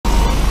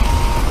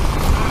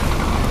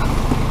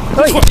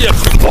That's what you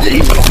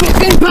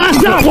fucking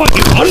bastard! That's what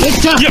you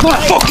want! You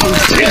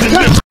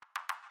fucking...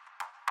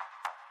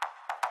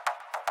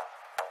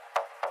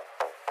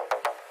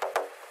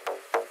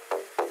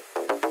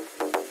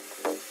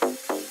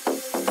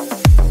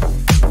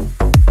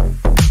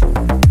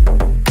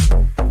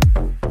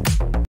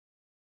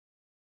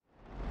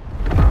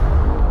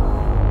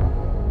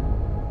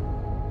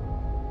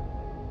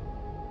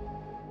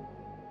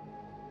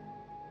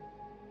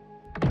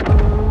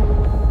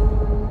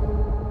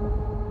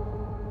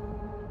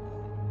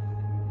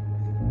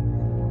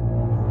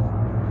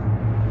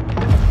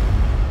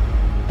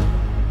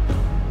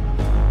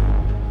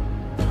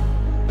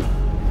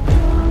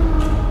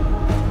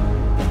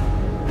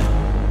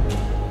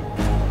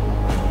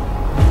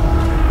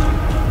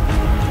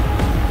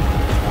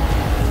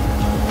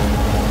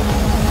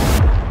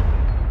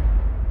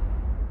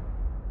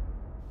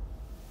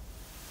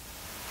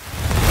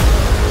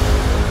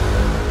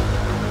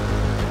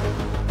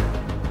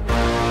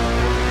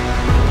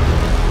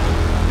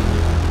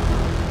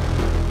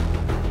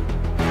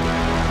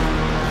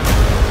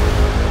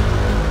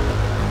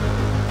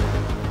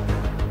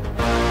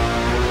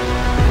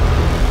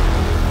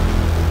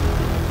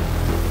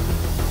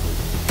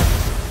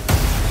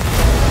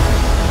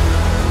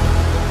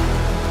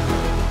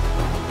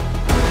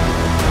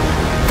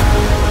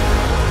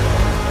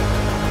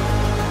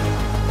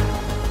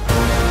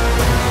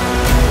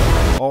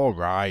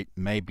 Alright,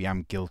 maybe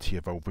I'm guilty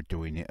of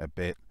overdoing it a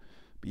bit,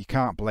 but you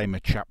can't blame a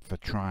chap for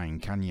trying,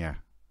 can you?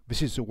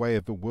 This is the way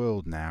of the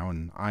world now,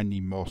 and I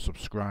need more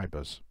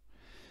subscribers.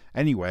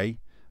 Anyway,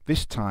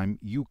 this time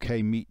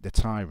UK Meet The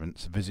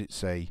Tyrants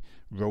visits a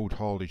road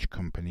haulage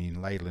company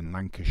in Leyland,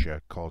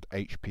 Lancashire called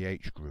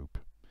HPH Group.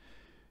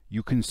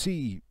 You can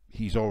see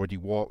he's already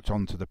walked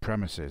onto the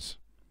premises.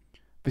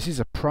 This is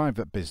a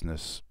private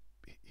business.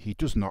 He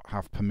does not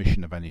have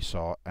permission of any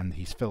sort, and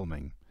he's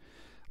filming.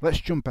 Let's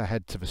jump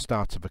ahead to the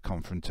start of the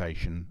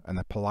confrontation and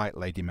a polite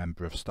lady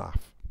member of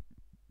staff.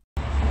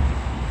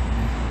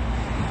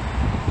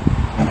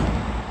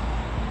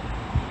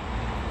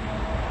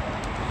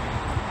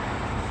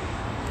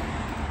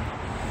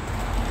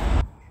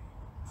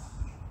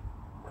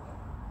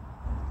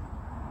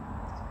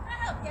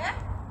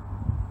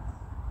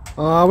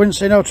 Oh, I wouldn't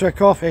say no to a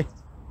coffee.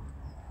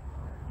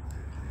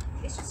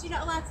 It's just you're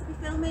not allowed to be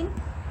filming.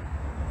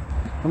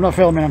 I'm not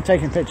filming, I'm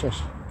taking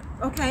pictures.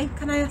 Okay,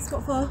 can I ask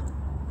what for?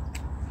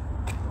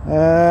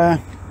 No,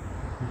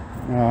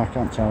 I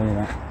can't tell you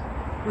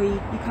that. Well,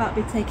 you can't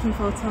be taking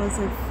photos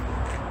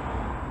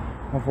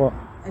Of what?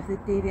 of the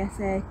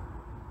DVSA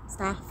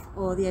staff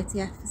or the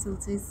ATF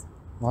facilities.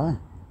 Why?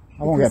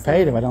 I won't get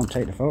paid if I don't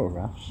take the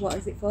photographs. What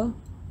is it for?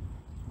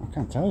 I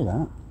can't tell you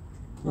that.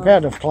 You've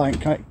heard of client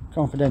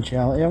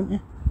confidentiality, haven't you?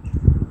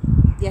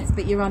 Yes,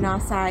 but you're on our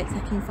site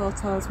taking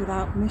photos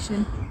without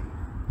permission.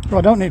 Well,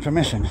 I don't need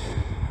permission.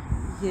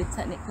 You're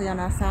technically on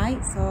our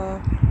site,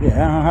 so...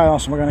 Yeah, how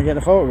else am I going to get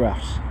the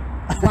photographs?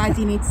 Why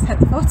do you need to take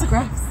the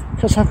photographs?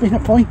 Because I've been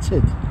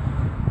appointed.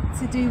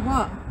 To do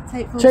what?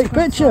 Take photographs? Take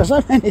pictures!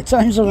 How many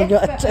times have I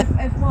got to take?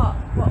 Of what?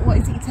 What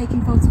is it you're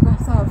taking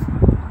photographs of?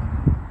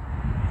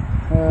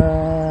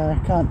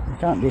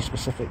 Can't be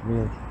specific,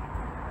 really.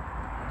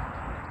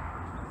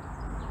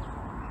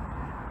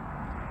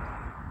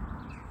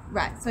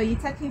 Right, so you're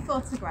taking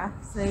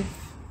photographs of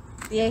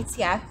the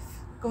ATF,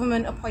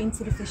 government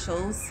appointed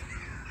officials,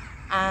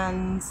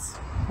 and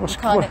you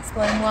can't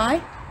explain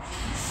why?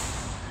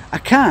 I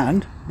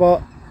can,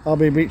 but I'll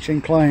be breaching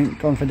client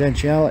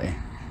confidentiality.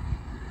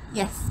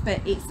 Yes,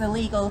 but it's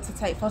illegal to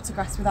take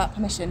photographs without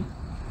permission.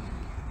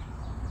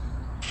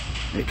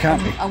 It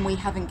can't be. And we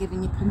haven't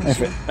given you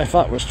permission. If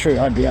that was true,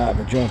 I'd be out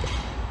of a job.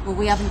 Well,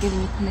 we haven't given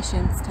you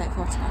permission to take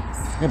photographs.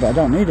 Yeah, but I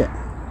don't need it.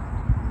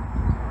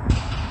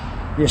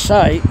 Your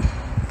site...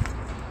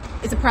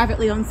 It's a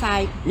privately owned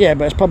site. Yeah,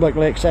 but it's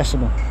publicly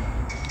accessible.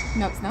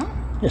 No, it's not.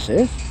 Yes,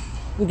 it is.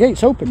 The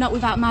gate's open. Not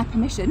without my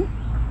permission.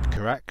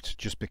 Correct.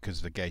 Just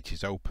because the gate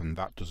is open,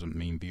 that doesn't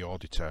mean the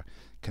auditor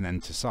can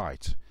enter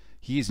site.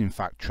 He is in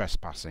fact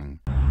trespassing.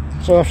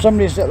 So if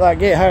somebody's at that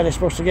gate, how are they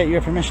supposed to get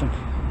your permission?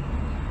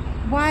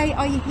 Why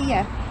are you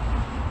here?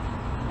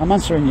 I'm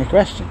answering your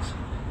questions.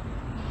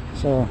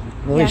 So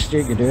the least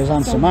you can do is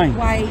answer mine.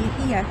 Why are you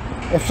here?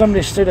 If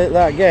somebody stood at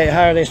that gate,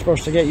 how are they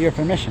supposed to get your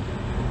permission?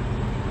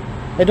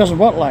 It doesn't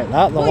work like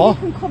that, the law. You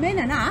can come in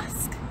and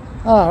ask.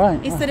 Oh, right.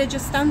 Instead of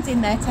just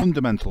standing there. The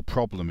fundamental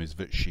problem is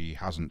that she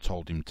hasn't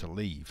told him to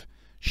leave.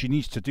 She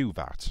needs to do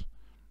that.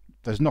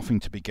 There's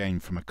nothing to be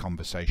gained from a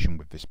conversation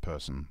with this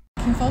person.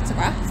 Taking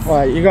photographs.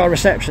 Right, you got a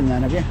reception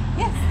then, have you?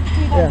 Yes,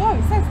 through that door,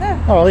 it says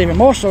there. Oh, well, even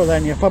more so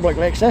then, you're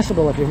publicly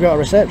accessible if you've got a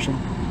reception.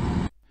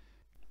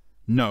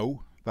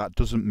 No, that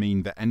doesn't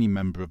mean that any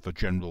member of the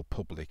general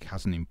public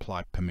has an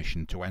implied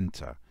permission to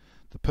enter.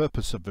 The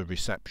purpose of the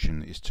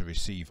reception is to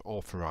receive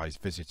authorised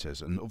visitors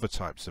and other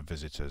types of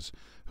visitors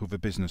who the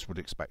business would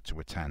expect to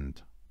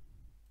attend.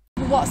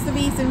 What's the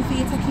reason for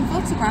you taking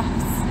photographs?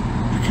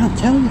 I can't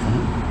tell you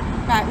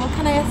that. Right, well,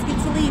 can I ask you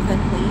to leave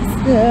then,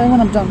 please? Yeah,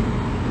 when I'm done.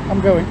 I'm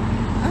going.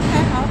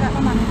 Okay, I'll get my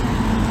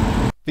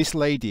manager. This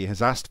lady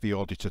has asked the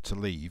auditor to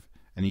leave,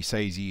 and he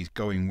says he is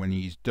going when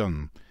he is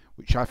done,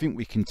 which I think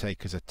we can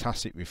take as a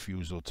tacit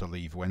refusal to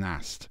leave when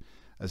asked,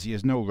 as he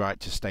has no right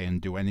to stay and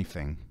do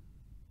anything.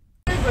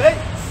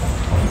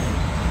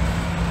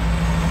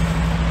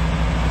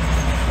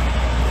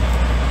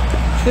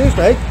 Excuse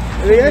me,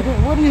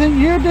 What do you think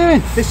you're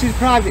doing? this is a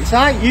private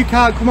site. You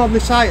can't come on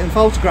the site and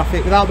photograph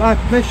it without my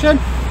permission.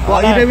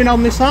 What are you doing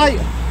on the site?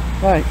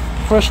 Right,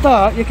 for a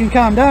start, you can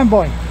calm down,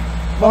 boy.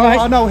 Well, Alright?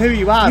 I know who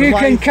you are. You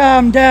can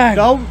calm down.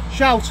 Don't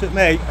shout at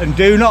me and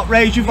do not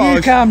raise your voice.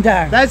 You calm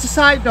down. There's the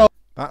site door.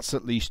 That's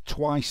at least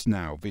twice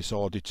now this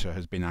auditor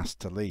has been asked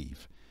to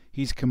leave.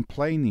 He's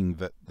complaining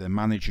that the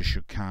manager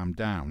should calm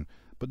down,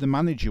 but the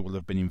manager will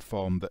have been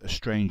informed that a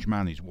strange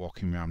man is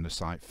walking around the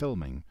site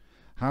filming.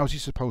 How's he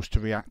supposed to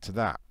react to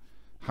that?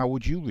 How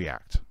would you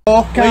react?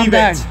 Oh, Calm leave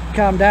down. it.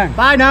 Calm down.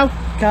 Bye now.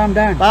 Calm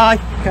down. Bye.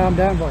 Calm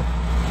down, boy.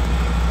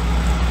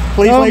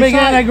 Please Don't leave be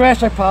getting site.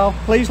 aggressive, pal.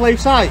 Please leave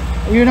site.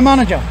 Are you the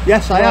manager?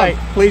 Yes, I Right.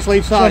 am. Please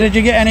leave So site. did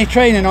you get any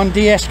training on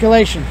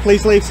de-escalation?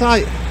 Please leave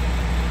site.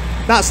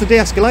 That's the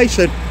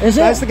de-escalation. Is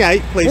it? There's the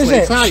gate. Please Is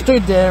leave it? site.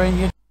 Stood there and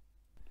you...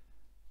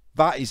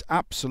 That is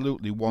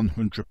absolutely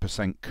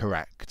 100%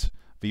 correct.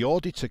 The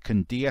auditor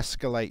can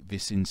de-escalate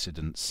this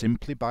incident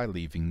simply by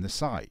leaving the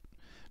site.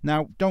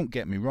 Now, don't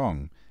get me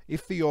wrong,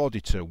 if the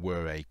auditor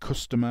were a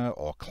customer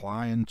or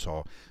client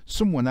or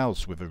someone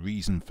else with a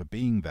reason for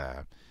being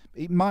there,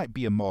 it might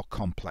be a more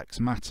complex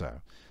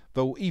matter,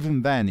 though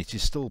even then it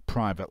is still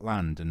private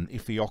land, and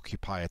if the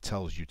occupier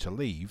tells you to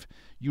leave,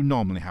 you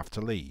normally have to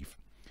leave.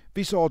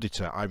 This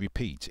auditor, I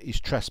repeat, is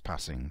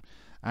trespassing,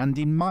 and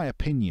in my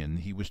opinion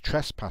he was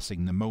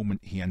trespassing the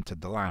moment he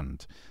entered the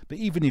land, but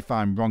even if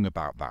I'm wrong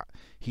about that,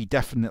 he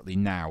definitely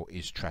now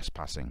is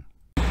trespassing.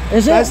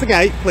 Is it? There's the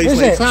gate. Please Is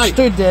leave it? site.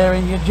 Stood there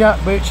in your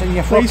jack boots and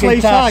your Please fucking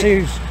leave site.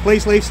 tattoos.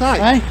 Please leave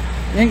site. Eh? You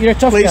think you're a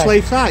tough Please guy?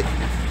 leave site.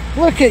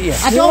 Look at you.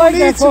 I You're don't like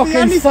need a to be fucking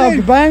anything.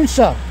 thug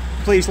bouncer.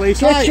 Please leave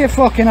Get site. your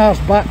fucking ass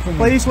back from me.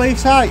 Please leave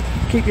site.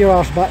 Keep your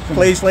ass back from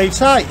me. Please leave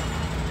site.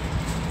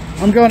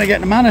 I'm going to get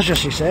the manager,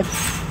 she said.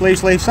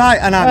 Please leave site.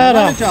 And I'm the How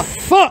the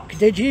manager. fuck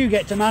did you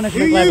get to Who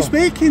management are you level?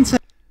 speaking to?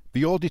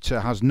 The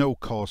auditor has no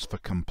cause for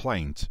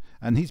complaint,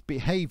 and his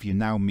behaviour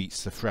now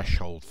meets the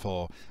threshold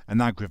for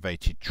an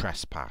aggravated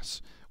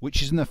trespass,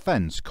 which is an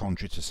offence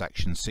contrary to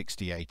Section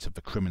 68 of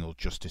the Criminal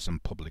Justice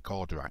and Public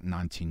Order Act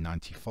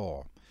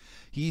 1994.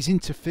 He is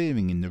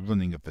interfering in the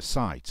running of the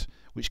site,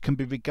 which can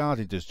be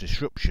regarded as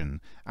disruption,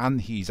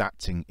 and he is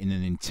acting in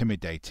an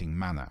intimidating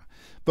manner.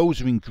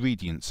 Those are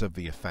ingredients of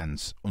the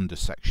offence under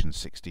Section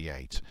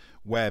 68,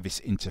 where this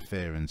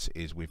interference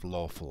is with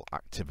lawful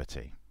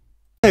activity.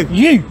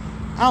 You!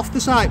 Off the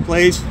site,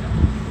 please.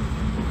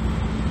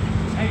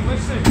 Hey,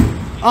 listen.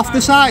 Off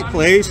the site,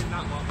 please.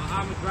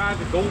 I'm a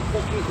driver, don't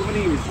fucking come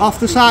in here. Off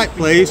the site,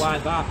 please.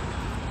 Like that.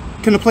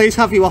 Can I please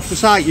have you off the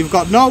site? You've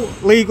got no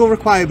legal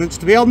requirements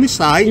to be on this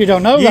site. You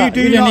don't know that. You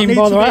do you didn't not even need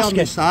bother to be asking. on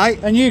this site.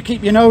 And you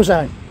keep your nose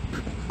out.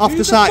 Off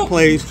the site,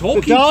 please.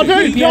 Talking Jordan,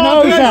 to? Keep your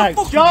nose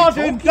out.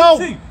 Jordan,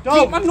 Keep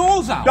don't. my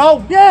nose out.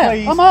 Don't. Yeah,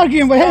 please. I'm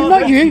arguing with him,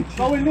 not you.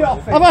 Go in the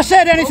office. Have I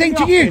said anything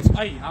to you?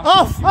 Hey, I'm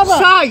Off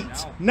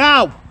site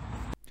now.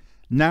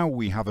 Now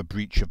we have a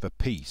breach of the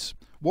peace.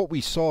 What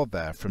we saw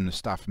there from the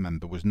staff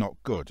member was not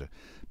good.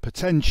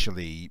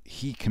 Potentially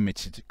he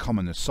committed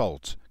common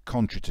assault,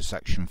 contrary to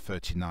Section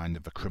 39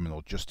 of the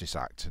Criminal Justice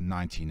Act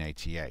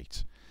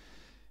 1988.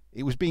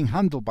 It was being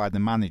handled by the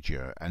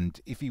manager, and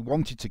if he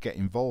wanted to get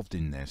involved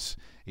in this,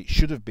 it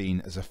should have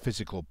been as a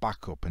physical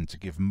backup and to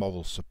give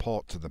moral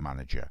support to the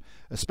manager,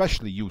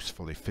 especially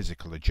useful if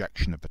physical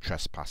ejection of the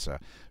trespasser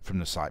from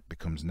the site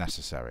becomes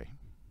necessary.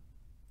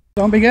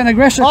 Don't be getting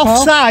aggressive, Off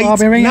pal. site I'll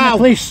be ringing now. the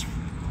police.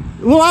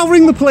 Well, I'll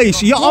ring the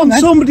police. You're Go on on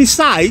then. somebody's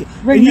site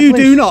Ring and the you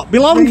police. do not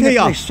belong Ring the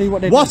here. police, see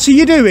what they What do. are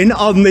you doing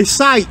on this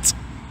site?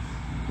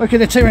 Look at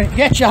the tyranny.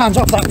 Get your hands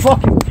off that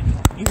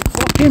fucking... You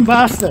fucking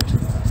bastard.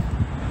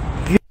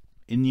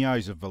 In the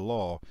eyes of the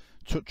law,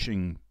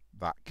 touching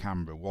that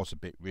camera was a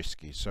bit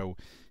risky, so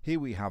here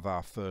we have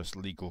our first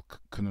legal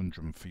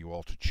conundrum for you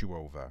all to chew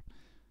over.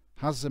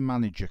 Has the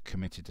manager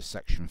committed a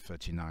Section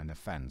 39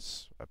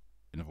 offence,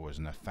 in other words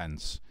an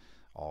offence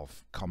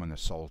of common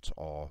assault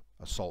or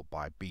assault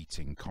by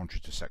beating,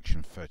 contrary to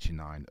Section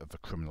 39 of the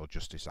Criminal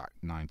Justice Act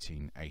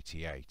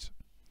 1988?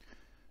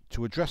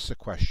 To address the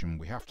question,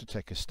 we have to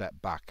take a step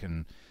back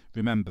and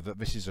remember that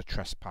this is a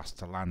trespass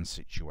to land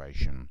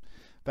situation.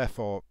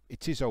 Therefore,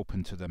 it is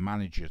open to the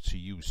manager to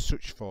use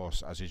such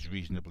force as is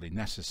reasonably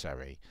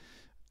necessary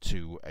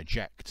to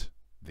eject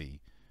the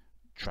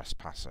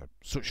trespasser.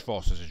 Such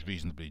force as is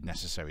reasonably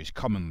necessary is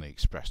commonly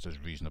expressed as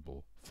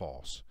reasonable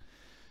force.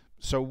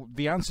 So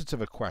the answer to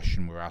the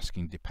question we're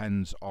asking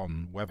depends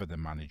on whether the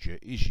manager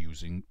is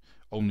using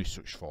only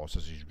such force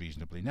as is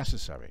reasonably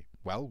necessary.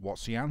 Well,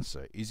 what's the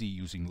answer? Is he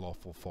using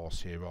lawful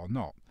force here or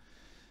not?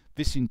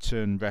 This in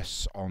turn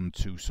rests on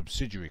two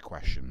subsidiary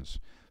questions.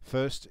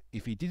 First,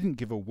 if he didn't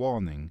give a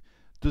warning,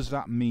 does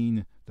that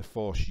mean the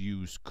force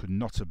used could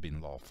not have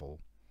been lawful?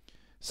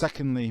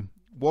 Secondly,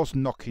 was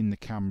knocking the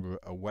camera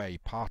away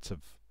part of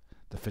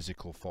the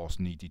physical force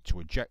needed to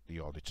eject the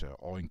auditor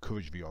or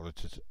encourage the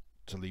auditor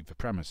to leave the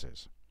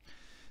premises.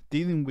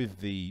 Dealing with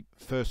the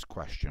first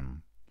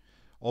question,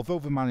 although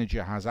the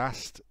manager has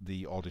asked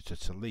the auditor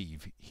to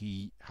leave,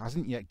 he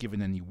hasn't yet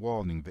given any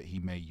warning that he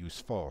may use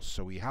force,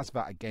 so he has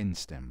that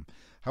against him.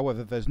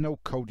 However, there's no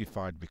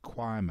codified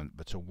requirement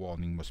that a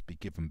warning must be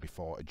given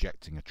before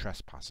ejecting a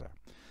trespasser.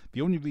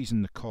 The only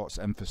reason the courts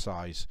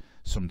emphasise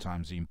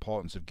sometimes the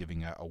importance of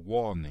giving a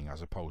warning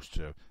as opposed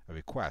to a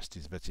request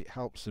is that it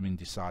helps them in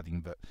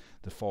deciding that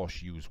the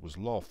force used was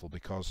lawful,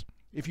 because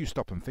if you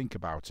stop and think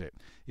about it,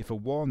 if a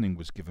warning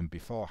was given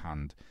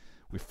beforehand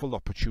with full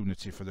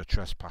opportunity for the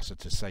trespasser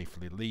to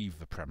safely leave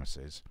the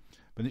premises,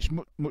 then it's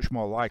much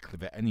more likely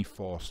that any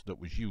force that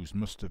was used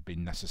must have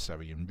been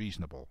necessary and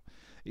reasonable.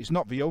 It's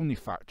not the only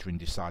factor in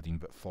deciding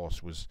that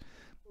force was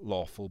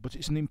lawful, but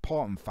it's an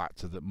important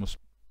factor that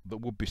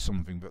would be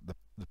something that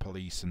the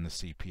police and the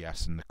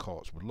CPS and the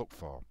courts would look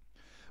for.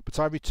 But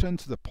I return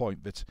to the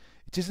point that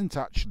it isn't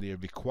actually a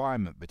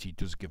requirement that he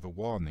does give a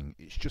warning,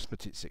 it's just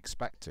that it's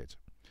expected.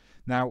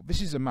 Now,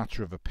 this is a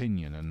matter of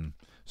opinion, and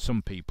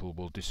some people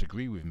will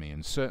disagree with me,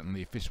 and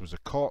certainly if this was a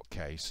court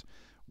case,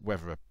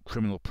 whether a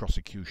criminal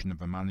prosecution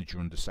of a manager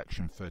under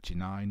Section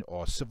 39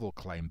 or a civil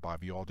claim by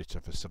the auditor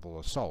for civil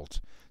assault,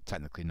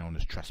 technically known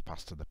as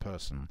trespass to the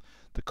person,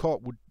 the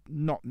court would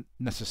not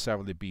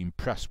necessarily be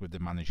impressed with the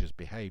manager's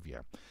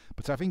behaviour,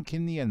 but I think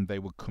in the end they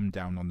would come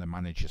down on the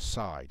manager's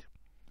side.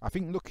 I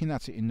think looking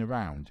at it in the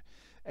round,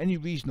 any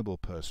reasonable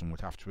person would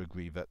have to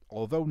agree that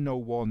although no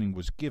warning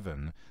was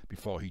given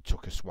before he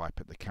took a swipe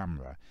at the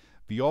camera,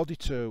 the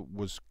auditor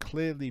was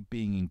clearly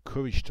being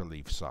encouraged to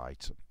leave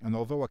site, and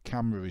although a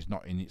camera is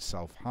not in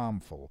itself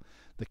harmful,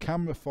 the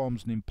camera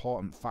forms an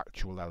important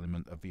factual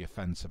element of the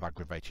offence of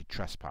aggravated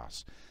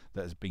trespass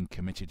that has been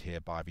committed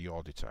here by the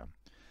auditor.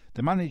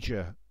 The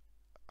manager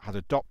had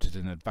adopted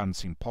an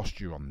advancing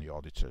posture on the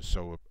auditor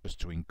so as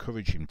to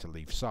encourage him to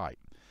leave site.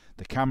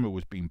 The camera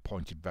was being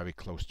pointed very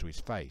close to his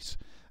face,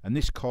 and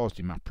this caused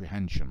him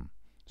apprehension.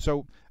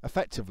 So,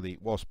 effectively,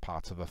 it was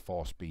part of a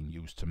force being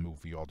used to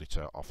move the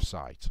auditor off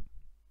site.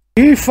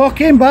 You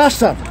fucking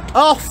bastard!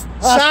 Off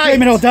That's site!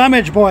 criminal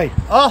damage, boy!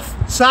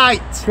 Off site!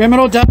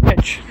 Criminal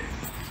damage!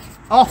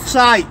 Off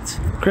site!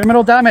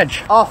 Criminal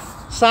damage!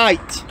 Off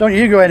site! Don't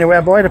you go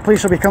anywhere, boy, the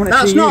police will be coming to see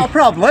you. That's not a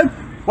problem.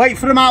 Wait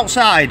for them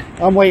outside.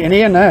 I'm waiting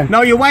here now.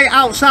 No, you wait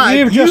outside.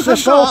 You've just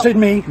assaulted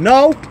me.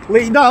 No,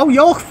 no,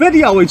 you're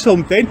videoing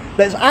something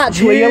that's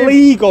actually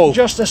illegal.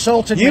 Just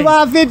assaulted me. You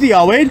are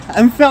videoing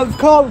and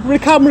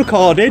camera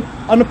recording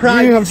on a private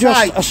site. You have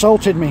just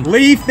assaulted me.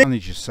 Leave the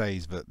manager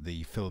says that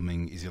the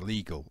filming is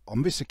illegal.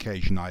 On this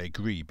occasion I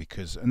agree,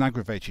 because an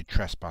aggravated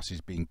trespass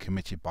is being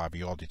committed by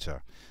the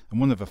auditor, and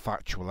one of the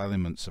factual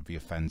elements of the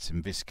offence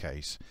in this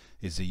case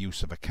is the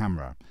use of a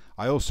camera.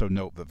 I also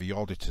note that the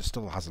auditor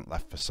still hasn't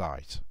left the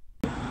site.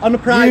 On a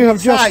private site. You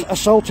have just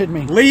assaulted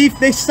me. Leave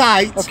this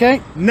site.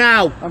 Okay.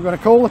 Now. I'm going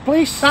to call the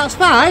police. That's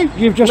fine.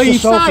 You've just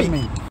assaulted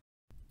me.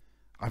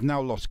 I've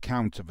now lost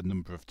count of the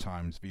number of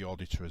times the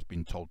auditor has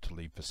been told to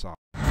leave the site.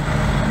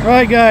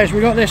 Right guys,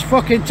 we got this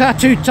fucking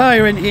tattooed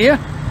tyrant here.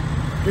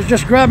 He's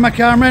just grabbed my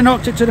camera,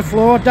 knocked it to the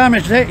floor,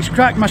 damaged it, he's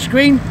cracked my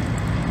screen.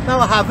 No,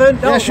 I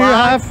haven't. Don't yes, lie. you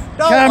have.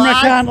 Don't Camera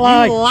lie. can't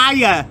lie. You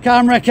liar.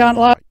 Camera can't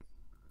lie.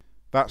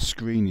 That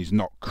screen is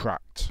not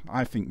cracked.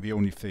 I think the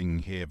only thing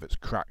here that's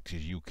cracked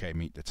is UK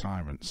Meet The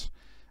Tyrants.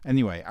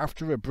 Anyway,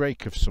 after a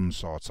break of some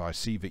sort, I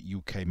see that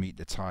UK Meet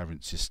The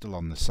Tyrants is still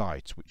on the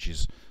site, which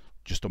is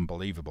just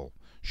unbelievable.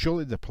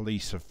 Surely the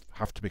police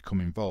have to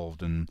become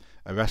involved and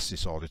arrest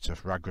this auditor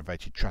for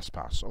aggravated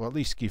trespass, or at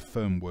least give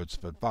firm words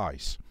of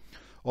advice.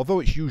 Although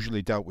it's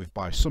usually dealt with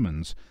by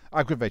summons,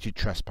 aggravated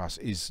trespass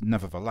is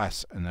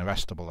nevertheless an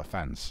arrestable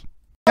offence.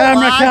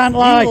 Camera can't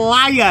lie. You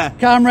liar.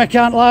 Camera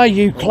can't lie,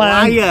 you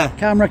clown. Liar.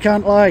 Camera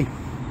can't lie.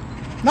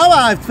 No,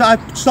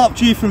 I've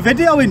stopped you from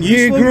videoing.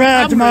 You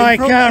grabbed my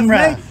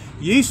camera.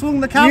 You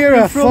swung the camera You're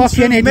a in front of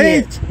fucking me.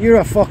 idiot. You're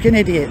a fucking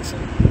idiot.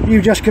 You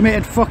just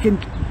committed fucking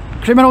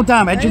criminal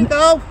damage. There you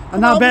go.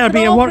 And that better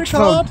be a watch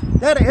phone.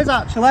 There it is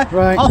actually.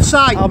 Right.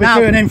 Off-site I'll be now.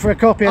 going in for a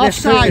copy of this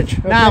Off-site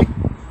footage. now. Okay.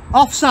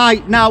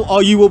 Off-site now,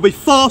 or you will be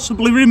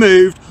forcibly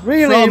removed.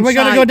 Really? From We're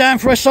going to site. go down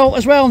for assault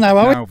as well now,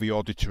 are we? Now the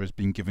auditor has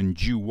been given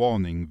due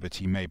warning that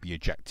he may be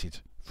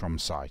ejected from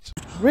site.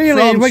 Really?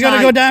 From We're going to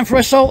site. go down for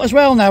assault as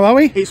well now, are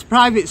we? It's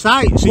private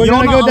site, so We're you're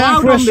gonna not go down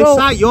allowed for on this assault.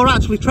 site. You're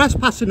actually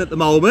trespassing at the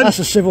moment. That's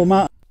a civil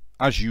matter.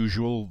 As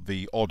usual,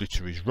 the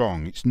auditor is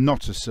wrong. It's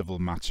not a civil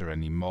matter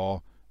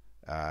anymore.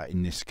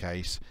 In this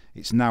case,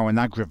 it's now an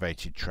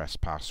aggravated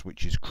trespass,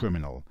 which is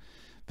criminal.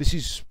 This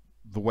is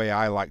the way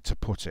I like to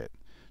put it.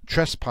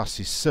 Trespass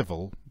is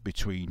civil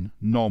between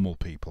normal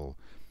people.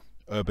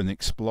 Urban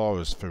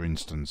explorers, for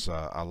instance,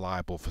 are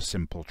liable for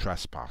simple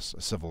trespass,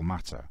 a civil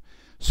matter.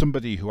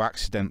 Somebody who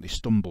accidentally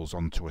stumbles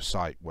onto a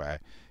site where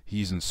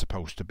he isn't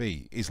supposed to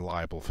be is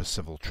liable for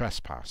civil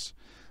trespass.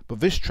 But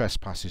this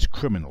trespass is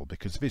criminal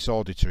because this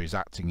auditor is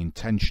acting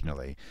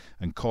intentionally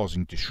and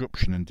causing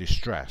disruption and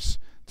distress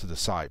to the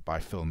site by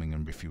filming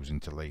and refusing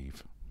to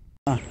leave.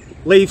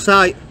 Leave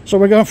site. So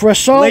we're going for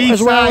assault Leave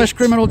as well site. as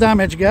criminal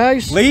damage,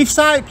 guys. Leave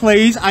site,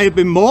 please. I have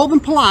been more than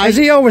polite. Is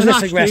he always and this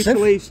asked you to aggressive?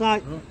 leave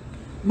site.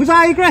 Was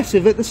I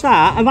aggressive at the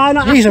start? Have I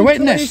not? He's a asked him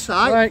to witness. leave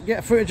site? Right,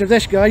 get footage of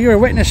this guy. You're a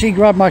witness. He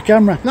grabbed my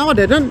camera. No, I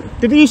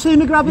didn't. Did you see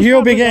me grab his camera?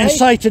 You'll be getting Dave?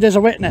 cited as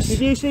a witness. Did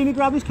you see me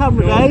grab his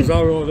camera, Dave?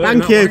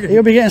 Thank you.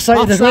 You'll be getting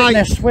cited as a Offside.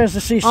 witness. Where's the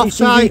CCTV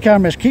Offside.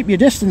 cameras? Keep your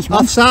distance, man.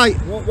 Off site.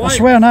 I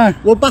swear now.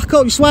 Well, back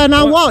up. You swear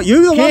now what?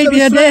 You were the one Keep that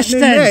your was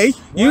threatening me.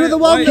 distance. You were the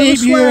one that was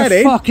Keep your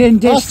swearing. fucking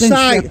distance, you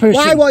Offside. pussy.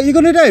 Why? What are you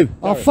going to do?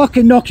 I'll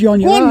fucking knock you on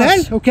your Go on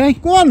ass, then. okay?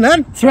 Go on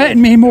then.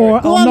 Threaten me more,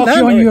 Go I'll on knock then.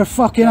 you on your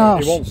fucking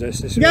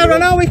ass. Yeah, I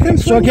know we can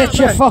swing So get that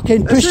your way.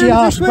 fucking As soon pussy as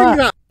ass you swing back.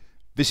 that-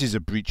 This is a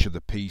breach of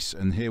the peace,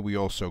 and here we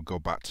also go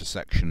back to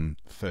section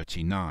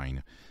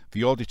 39.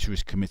 The auditor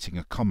is committing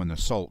a common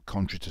assault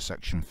contrary to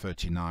section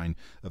 39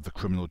 of the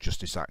Criminal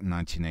Justice Act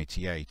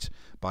 1988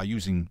 by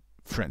using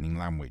threatening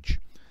language.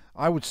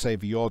 I would say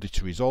the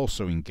auditor is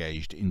also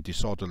engaged in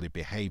disorderly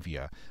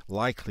behaviour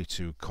likely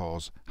to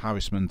cause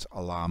harassment,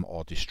 alarm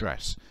or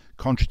distress,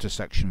 contrary to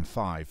section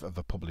 5 of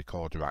the Public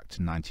Order Act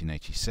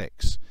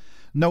 1986.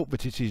 Note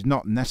that it is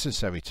not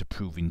necessary to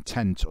prove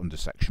intent under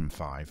section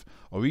 5,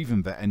 or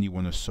even that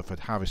anyone has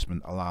suffered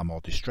harassment, alarm or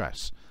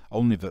distress,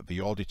 only that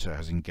the auditor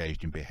has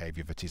engaged in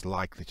behaviour that is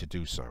likely to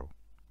do so.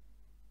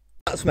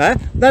 That's me.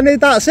 Then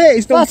that's it.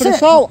 He's done That's for it.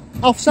 assault.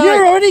 Offside.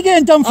 You're already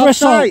getting done for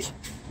Offside. assault.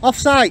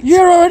 Offside.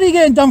 You're already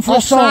getting done for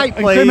Offside, assault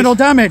and please. criminal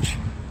damage.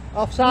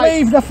 Offside.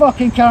 Leave the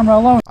fucking camera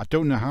alone. I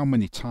don't know how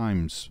many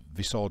times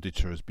this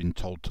auditor has been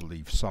told to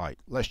leave site.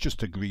 Let's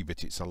just agree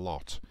that it's a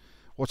lot.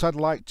 What I'd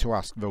like to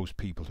ask those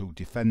people who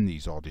defend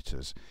these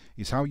auditors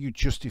is how you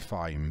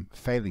justify him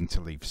failing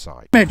to leave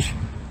site. Image.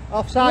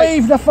 Offside.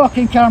 Leave the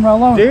fucking camera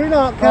alone. Do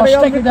not I'll carry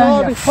on stick it down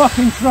your recording.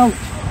 fucking throat.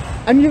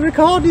 And you're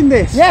recording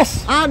this?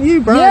 Yes. Aren't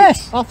you, bro?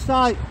 Yes.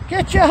 Offside.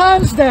 Get your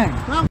hands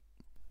down.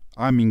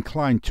 I'm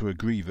inclined to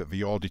agree that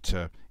the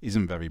auditor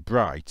isn't very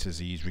bright as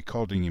he is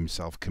recording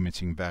himself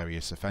committing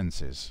various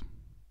offences.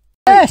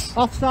 Yes.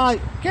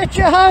 Offside. Get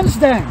your hands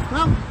down.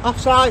 No.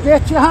 Offside.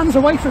 Get your hands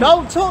away from me.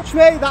 Don't touch me.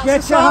 That's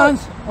Get your assault.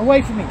 hands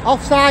away from me.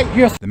 Offside.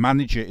 You're The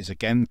manager is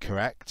again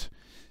correct.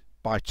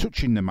 By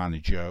touching the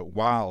manager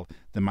while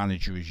the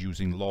manager is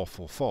using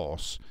lawful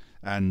force,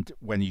 and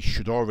when he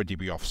should already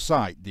be off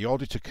site, the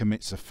auditor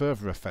commits a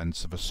further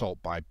offence of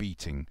assault by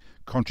beating,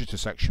 contrary to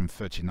section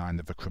 39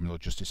 of the Criminal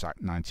Justice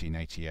Act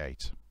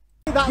 1988.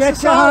 That's Get your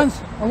assault.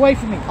 hands away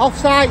from me.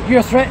 Offside.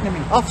 You're threatening me.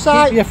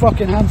 Offside. Keep your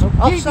fucking hands up. Keep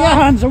your Offside.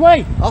 hands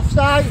away.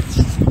 Offside.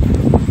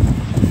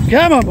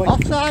 Come on, boy.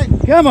 Offside.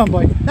 Come on,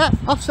 boy. Yeah.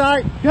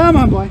 Offside. Come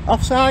on, boy.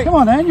 Offside. Come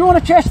on, then. You want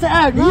to chest it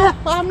out, do you? No,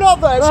 I'm not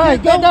there.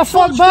 Right, get Don't the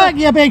fuck touch back,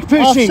 me. you big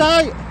pussy.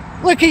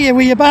 Offside. Look at you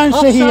with your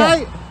bouncer here.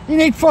 Offside. You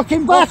need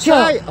fucking backup.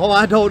 Offside. Oh,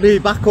 I don't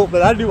need backup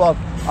with anyone.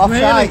 Offside.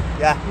 Really?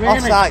 Yeah. Really?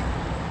 Offside.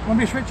 Want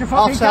me to switch your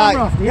fucking Offside.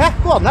 camera off, do you?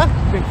 Yeah. Go on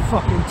then. Big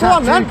fucking Go on,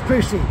 tattooed then.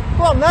 pussy.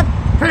 Go on then.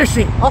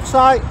 Pussy.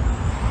 Offside.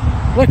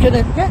 Look at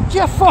it. Get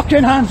your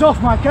fucking hands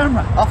off my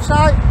camera.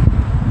 Offside.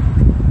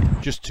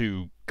 Just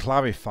to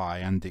clarify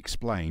and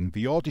explain,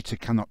 the auditor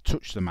cannot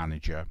touch the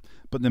manager,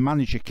 but the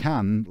manager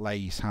can lay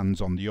his hands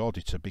on the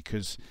auditor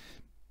because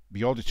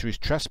the auditor is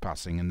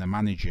trespassing and the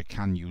manager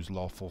can use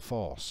lawful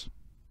force.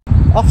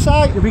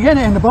 Offside. You'll be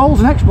getting it in the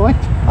balls next, boy.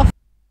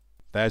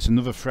 There's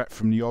another threat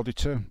from the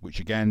auditor,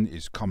 which again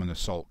is common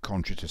assault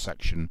contrary to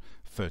section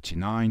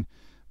 39.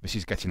 This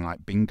is getting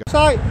like bingo.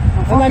 Offside.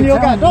 And fucking then you'll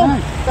telling get you done.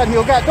 now. Then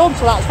you'll get done,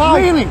 so that's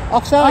fine. Really?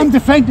 Offside. I'm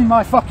defending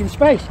my fucking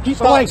space.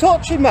 Keep away.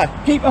 Start touching me.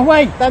 Keep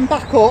away. Then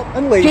back up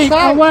and leave Keep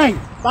side. away.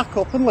 Back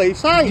up and leave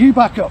side. You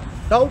back up.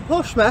 Don't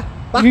push me.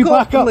 Back You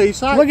up back and up. leave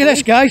side. Look at this,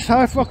 please. guys.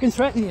 How fucking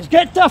threatening he is.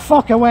 Get the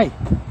fuck away.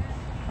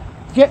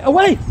 Get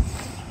away.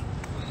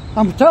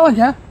 I'm telling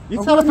you. You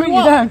I'm telling gonna me put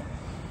what? you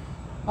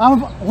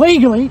down.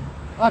 Legally,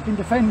 I can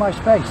defend my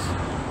space.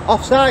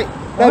 Offside.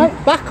 Then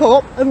Right. back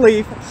up and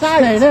leave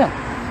Stay side.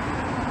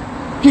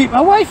 there. Keep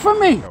away from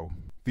me.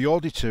 The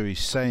auditor is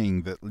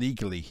saying that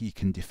legally he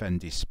can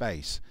defend his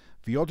space.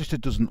 The auditor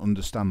doesn't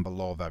understand the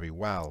law very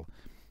well.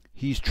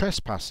 He's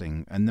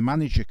trespassing and the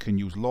manager can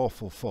use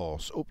lawful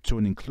force up to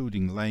and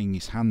including laying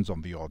his hands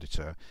on the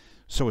auditor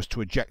so as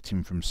to eject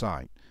him from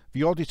site.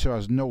 The auditor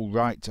has no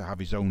right to have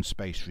his own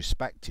space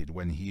respected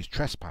when he is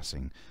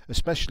trespassing,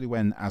 especially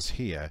when, as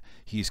here,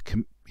 he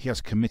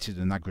has committed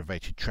an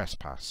aggravated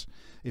trespass.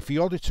 If the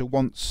auditor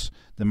wants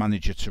the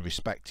manager to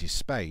respect his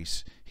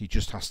space, he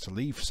just has to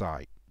leave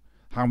site.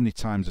 How many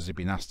times has he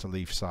been asked to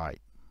leave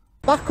site?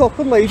 Back up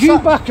and leave You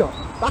side. back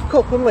up. Back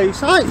up and leave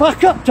side.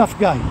 Back up, tough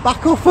guy.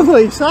 Back up and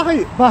leave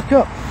side. Back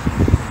up.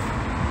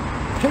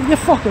 Keep your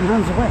fucking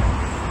hands away.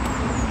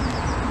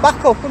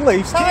 Back up and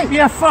leave side. Keep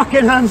your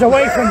fucking hands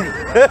away from me.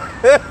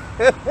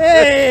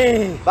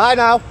 Hey, Bye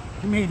now.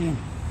 comedian.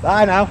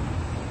 Bye now.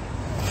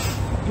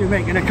 You're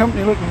making a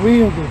company look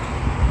real good.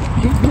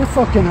 Keep your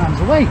fucking hands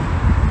away.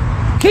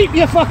 Keep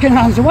your fucking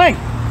hands away.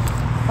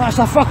 That's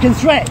a fucking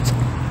threat.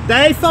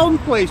 Dave, phone the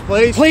police,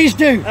 please. Please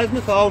do. There's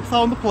my phone.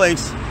 Phone the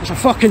police. It's a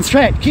fucking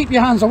threat. Keep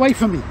your hands away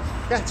from me.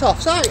 Get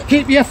off site.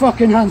 Keep your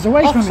fucking hands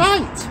away Off from me.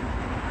 site.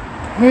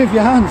 Move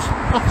your hands.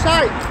 Off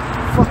site.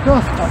 Fuck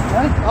off, tough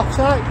guy. Off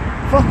site.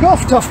 Fuck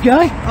off, tough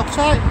guy. Off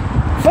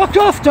site. Fuck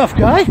off, tough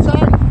guy. Off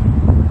site.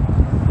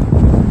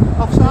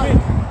 Off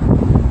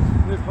site.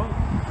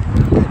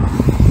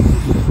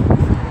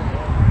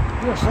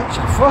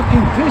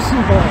 fucking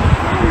pissy boy.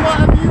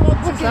 Whatever you want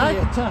to Look at say.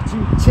 your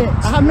tattooed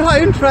tits. I'm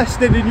not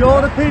interested in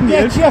your opinion.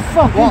 Get your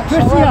fucking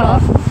pissy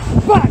ass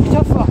back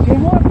to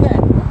fucking work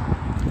then.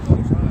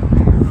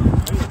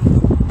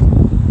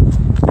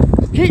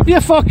 Keep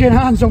your fucking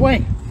hands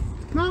away.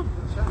 No.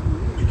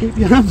 Keep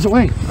your hands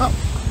away. Oh.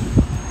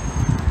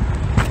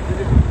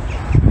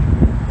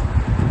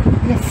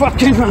 Your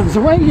fucking hands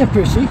away, you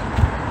pussy.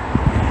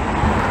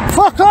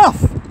 Fuck off!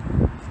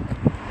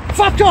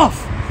 Fuck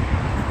off!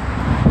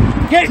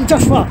 Get into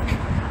fuck!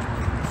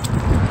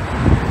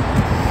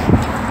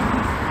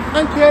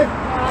 Thank you.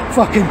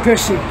 Fucking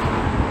pussy.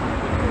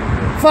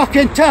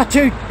 Fucking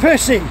tattooed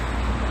pussy.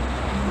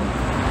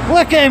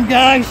 Look at him,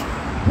 guys.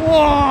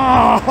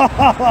 Whoa!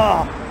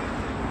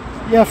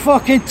 You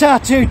fucking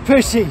tattooed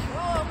pussy. Oh,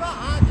 I'm not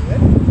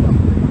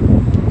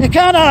arguing. You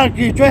can't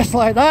argue dressed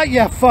like that,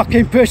 you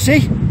fucking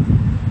pussy.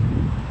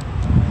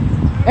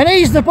 And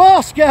he's the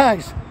boss,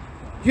 guys.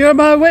 You're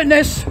my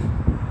witness.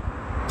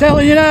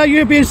 Telling you now,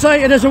 you're being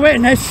cited as a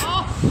witness.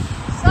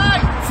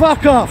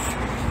 Fuck off.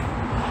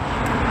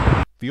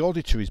 The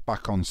auditor is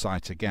back on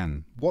site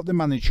again. What the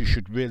manager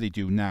should really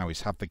do now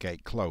is have the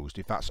gate closed,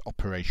 if that's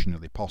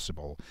operationally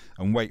possible,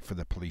 and wait for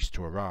the police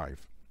to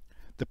arrive.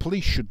 The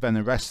police should then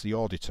arrest the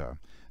auditor.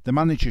 The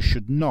manager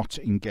should not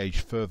engage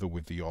further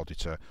with the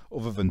auditor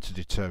other than to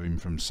deter him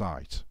from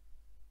sight.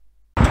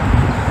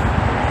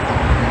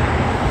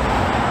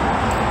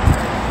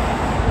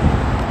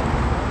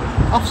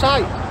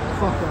 Offside.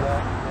 Fuck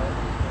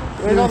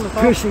off. We're on the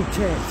phone. Pussy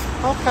tits.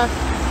 Okay.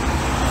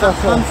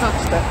 Fuck off.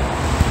 Fantastic.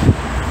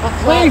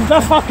 That's Leave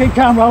the fucking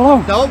camera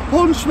alone. Don't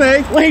punch me.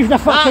 Leave the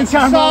fucking That's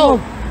camera assault.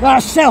 alone.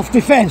 That's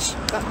self-defence.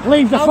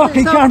 Leave the How's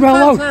fucking it camera self-defence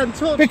alone. then?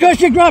 Touch Because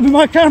you're grabbing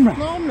my camera.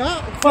 No, I'm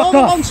not. Fuck You're the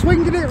off. one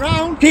swinging it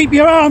round. Keep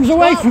your arms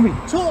away Stop from me.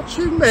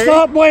 touching me.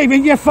 Stop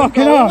waving your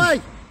fucking Go arms.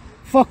 away.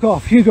 Fuck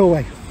off. You go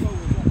away.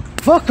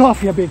 Fuck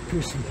off, you big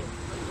pussy.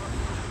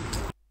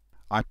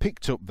 I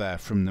picked up there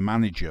from the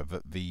manager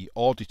that the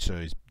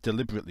auditor is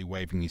deliberately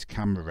waving his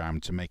camera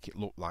around to make it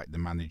look like the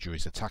manager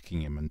is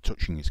attacking him and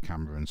touching his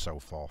camera and so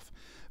forth.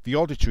 The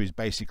auditor is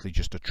basically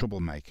just a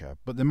troublemaker,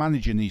 but the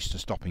manager needs to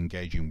stop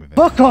engaging with him.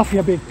 Fuck off,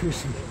 you big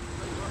pussy.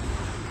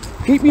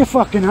 Keep your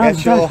fucking hands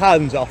Get your down.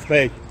 hands off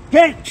me.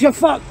 Get your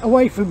fuck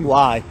away from me.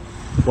 Why?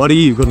 What are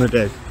you gonna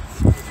do?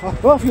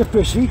 Fuck off, you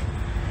pussy.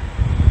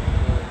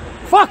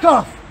 Fuck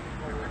off.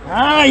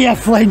 Ah, you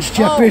flinched,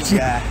 you Oh, pussy.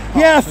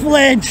 yeah. You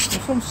flinched.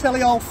 Some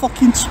silly old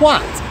fucking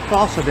twat. Of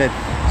course I did.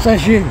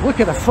 Says you. Look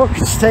at the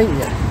fucking state of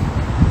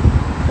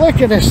you.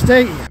 Look at the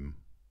state of you.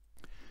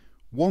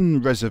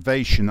 One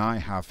reservation I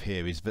have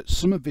here is that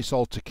some of this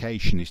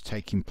altercation is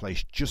taking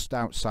place just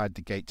outside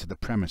the gate to the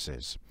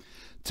premises.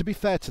 To be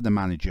fair to the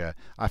manager,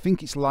 I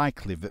think it's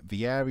likely that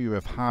the area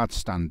of hard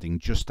standing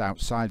just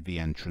outside the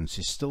entrance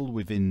is still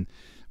within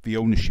the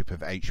ownership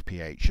of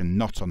HPH and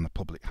not on the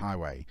public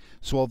highway,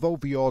 so although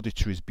the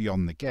auditor is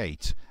beyond the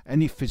gate,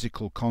 any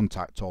physical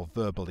contact or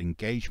verbal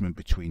engagement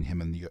between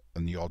him and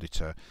the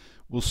auditor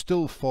will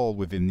still fall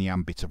within the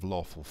ambit of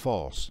lawful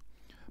force.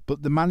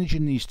 But the manager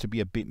needs to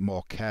be a bit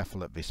more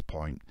careful at this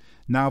point.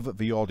 Now that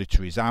the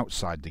auditor is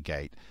outside the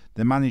gate,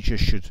 the manager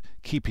should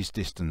keep his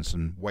distance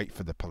and wait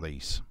for the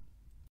police.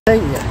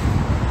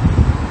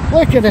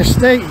 Look at the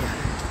state of you.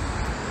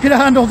 Could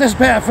have handled this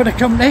better for the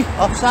company.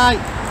 Offside.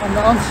 I'm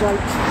not on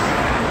site.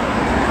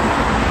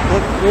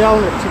 Look, we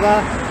own it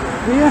today.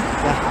 Do you?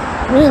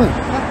 Yeah. Really?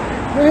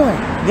 Really?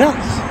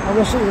 Yes. I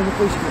will see you in the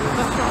police station.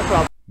 That's not a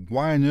problem.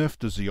 Why on earth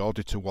does the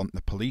auditor want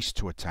the police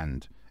to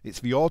attend? It's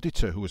the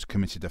auditor who has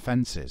committed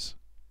offences.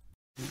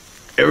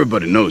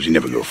 Everybody knows you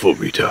never go full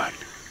retard.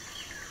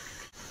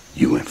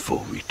 You went full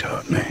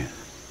retard, man.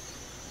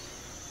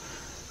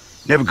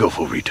 Never go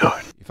full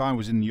retard. If I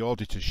was in the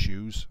auditor's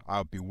shoes, I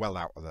would be well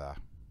out of there.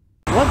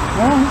 What?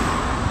 No.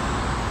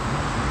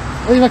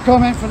 Leave a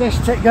comment for this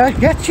tick guy.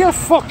 Get your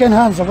fucking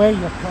hands away, you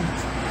cunt.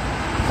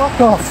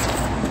 Fuck off.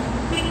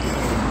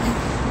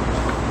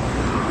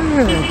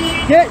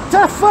 Really? Get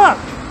the fuck.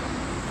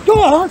 Go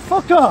on,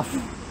 fuck off.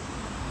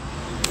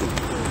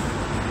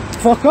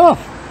 Fuck off.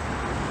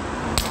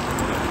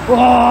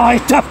 Whoa, you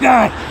tough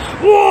guy.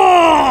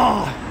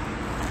 Whoa.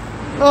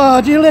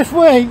 Oh, do you lift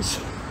weights?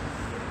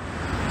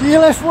 Do you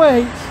lift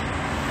weights?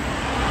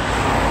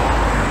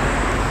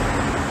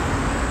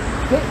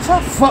 Get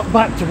the fuck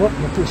back to work,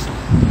 you pussy.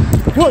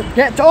 Good,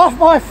 get off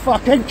my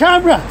fucking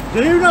camera.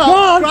 Do Go not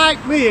on.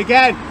 strike me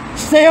again.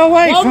 Stay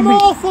away One from me.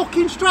 more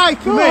fucking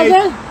strike Go of on me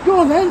then. Go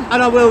on then.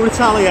 and I will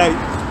retaliate.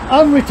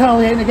 I'm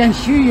retaliating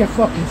against you, you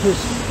fucking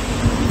pussy.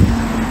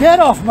 Get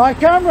off my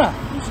camera.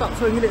 You stop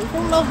swinging it in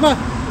front of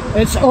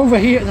me. It's over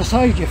here at the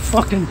side, you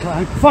fucking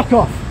clown. Fuck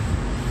off.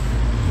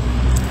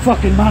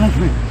 Fucking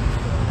management.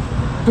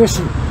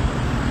 Pussy.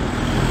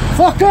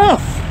 Fuck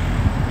off.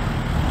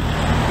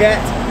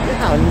 Get your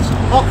hands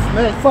off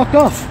me. Fuck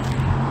off.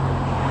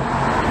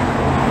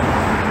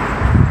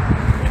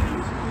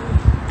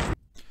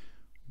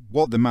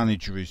 What the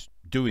manager is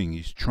doing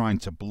is trying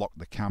to block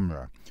the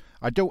camera.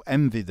 I don't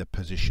envy the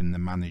position the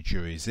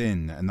manager is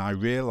in, and I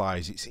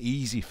realise it's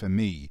easy for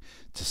me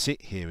to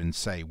sit here and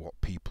say what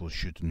people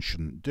should and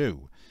shouldn't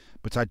do,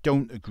 but I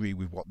don't agree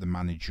with what the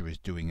manager is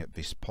doing at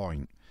this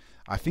point.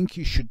 I think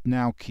he should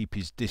now keep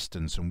his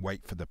distance and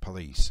wait for the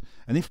police,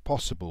 and if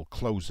possible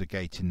close the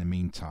gate in the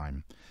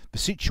meantime. The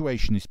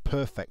situation is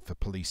perfect for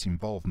police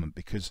involvement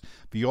because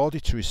the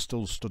auditor is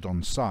still stood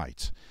on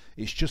site,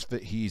 it's just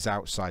that he is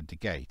outside the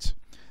gate.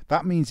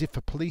 That means if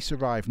the police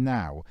arrive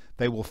now,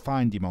 they will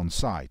find him on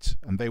site,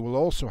 and they will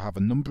also have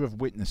a number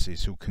of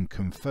witnesses who can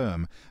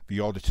confirm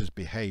the auditor's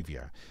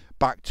behaviour,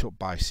 backed up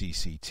by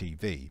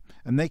CCTV,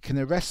 and they can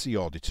arrest the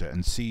auditor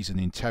and seize and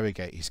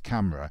interrogate his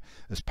camera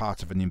as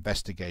part of an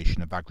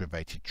investigation of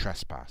aggravated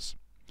trespass.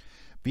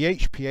 The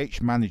HPH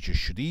manager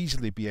should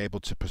easily be able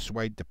to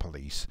persuade the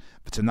police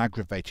that an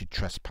aggravated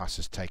trespass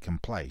has taken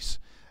place,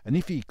 and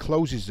if he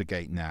closes the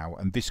gate now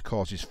and this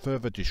causes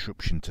further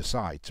disruption to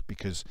site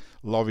because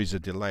lorries are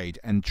delayed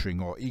entering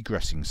or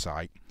egressing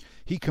site,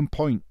 he can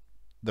point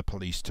the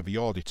police to the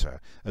auditor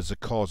as the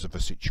cause of the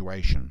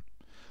situation.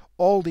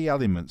 All the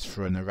elements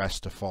for an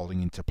arrest are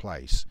falling into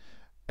place,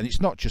 and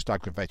it's not just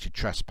aggravated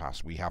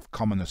trespass. We have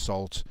common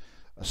assault,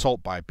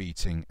 assault by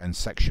beating, and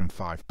Section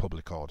 5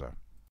 public order.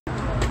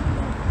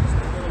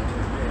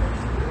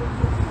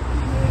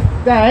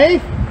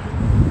 Dave,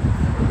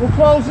 we'll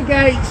close the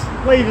gates,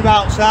 leave him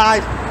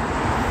outside.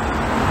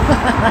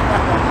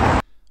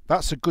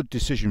 That's a good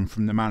decision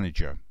from the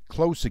manager.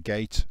 Close the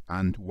gate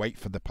and wait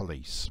for the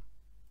police.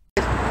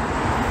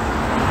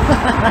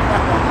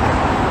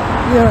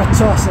 You're a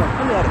tosser.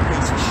 I'm not a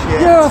piece of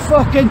shit. You're a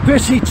fucking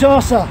pussy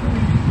tosser.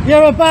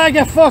 You're a bag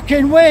of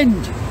fucking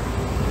wind.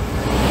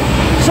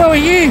 So are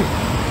you.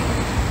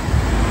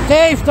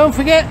 Dave, don't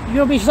forget,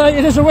 you'll be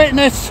cited as a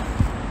witness.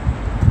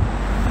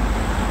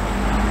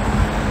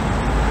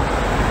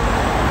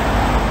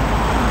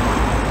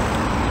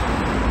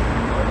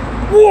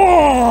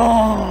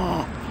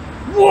 Whoa!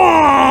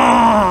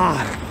 Whoa!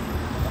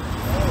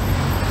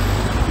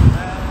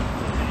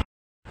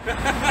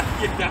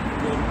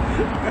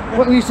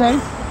 What were you saying?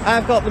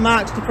 I've got the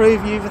marks to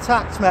prove you've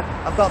attacked me.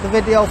 I've got the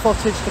video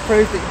footage to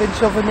prove that you've been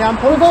shoving me and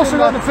punching We've also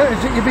got me. the footage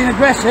that you've been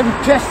aggressive,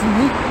 chesting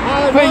me,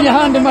 Oh, putting your no,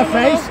 hand no, in my no,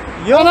 face,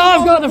 no. and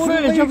I've got the You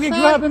wouldn't footage of leave you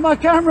sight. grabbing my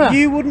camera.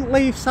 You wouldn't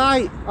leave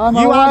sight. I'm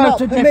you are allowed not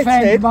to permitted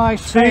defend my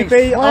space. to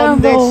be I on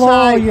am the this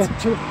law, site.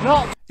 you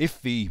Not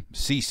If the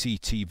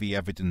CCTV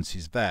evidence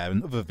is there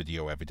and other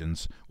video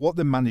evidence, what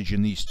the manager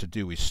needs to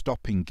do is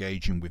stop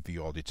engaging with the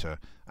auditor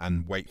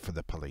and wait for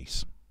the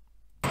police.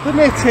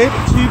 permitted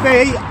to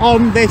be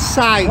on this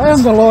site. I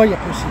am the law, you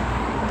pussy.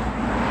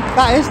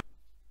 That is.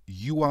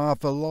 You are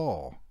the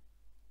law.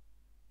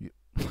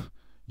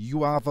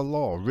 You are the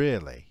law,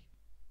 really?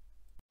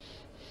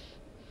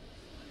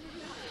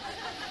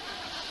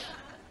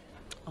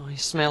 I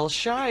smell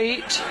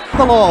shite.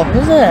 The law.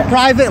 Is it?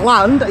 Private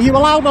land. Are you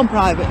allowed on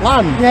private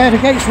land? Yeah, the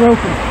gates are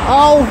open.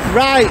 Oh,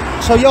 right.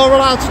 So you're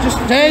allowed to just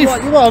Dave, do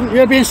what you want?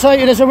 you're being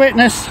cited as a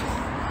witness.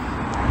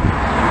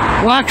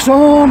 Wax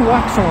on,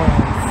 wax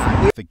off.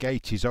 If the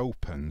gate is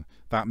open,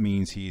 that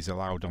means he is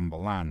allowed on the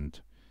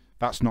land.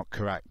 That's not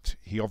correct.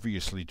 He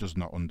obviously does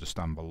not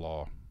understand the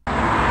law.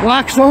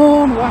 Wax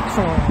on, wax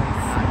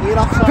off. You're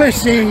offside.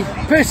 Pussy,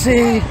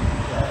 pussy.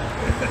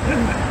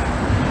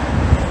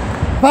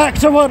 Back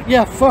to work,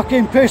 you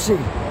fucking pussy.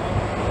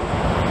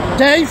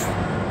 Dave,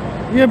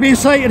 you're being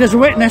cited as a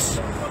witness.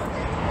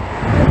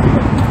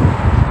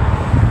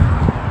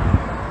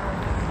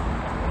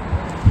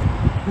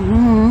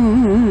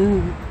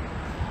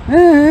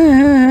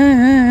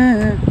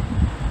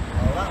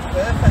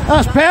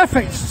 That's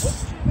perfect.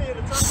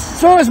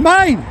 So is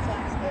mine.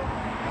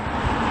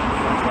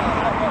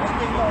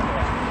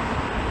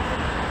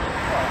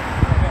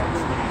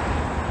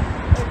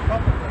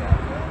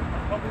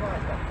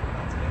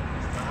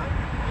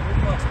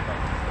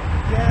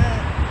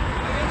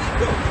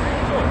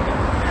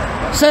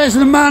 Says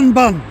the man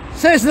bun.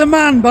 Says the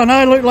man bun.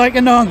 I look like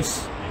a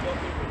nonce.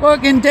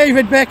 Fucking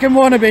David Beckham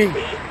wannabe.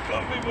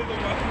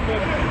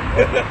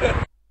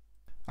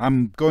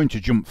 I'm going to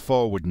jump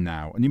forward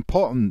now. An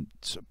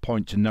important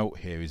point to note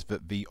here is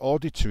that the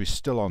auditor is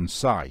still on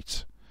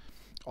site,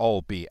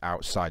 albeit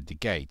outside the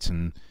gate,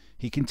 and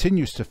he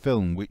continues to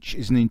film, which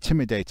is an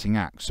intimidating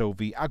act, so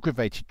the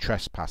aggravated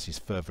trespass is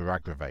further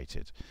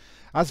aggravated.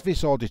 As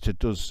this auditor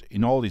does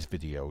in all his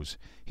videos,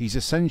 he's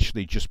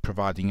essentially just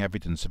providing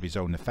evidence of his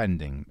own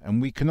offending,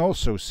 and we can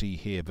also see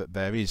here that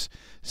there is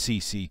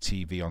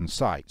CCTV on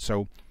site,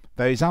 so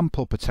there is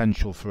ample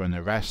potential for an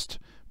arrest,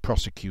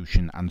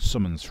 prosecution and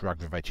summons for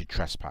aggravated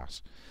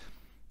trespass.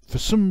 For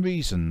some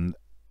reason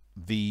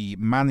the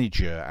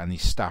manager and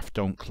his staff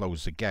don't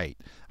close the gate.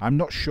 I'm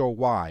not sure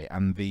why,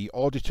 and the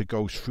auditor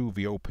goes through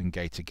the open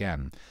gate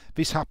again.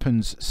 This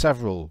happens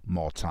several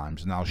more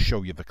times and I'll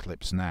show you the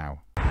clips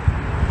now.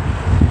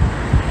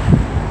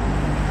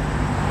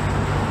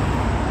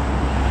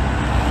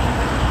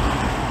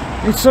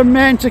 Need some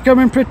men to come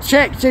and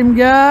protect him,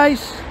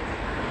 guys.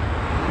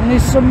 We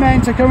need some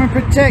men to come and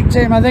protect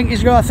him. I think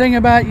he's got a thing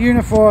about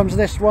uniforms,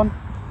 this one.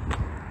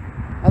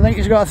 I I think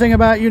he's got a thing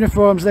about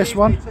uniforms, this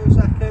one. 2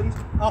 seconds.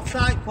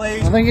 Off-site,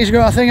 please. I think he's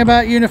got a thing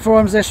about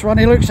uniforms, this one.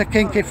 He looks a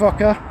kinky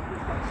fucker.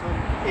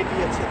 Some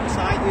idiots at the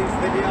site who's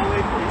videoing.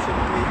 You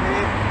shouldn't be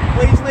here.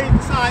 Please leave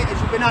the site as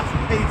you've been asked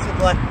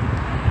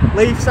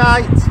repeatedly. Leave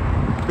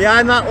site.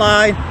 Behind that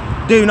line.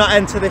 Do not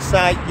enter this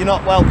site. You're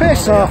not welcome.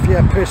 Piss off, you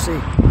pussy.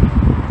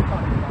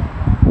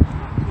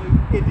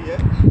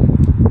 Idiot.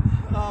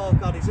 Oh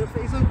God, he's a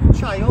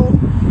child.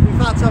 In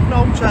fact, I've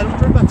known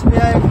children better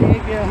behave.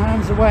 Keep your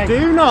hands away.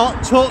 Do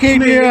not touch me.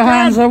 Keep your again.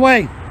 hands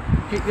away.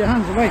 Keep your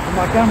hands away from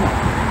my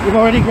camera. You've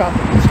already grabbed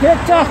it. Let's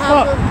get tough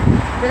up.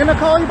 We're going to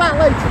call you back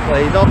later,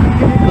 please. I'll give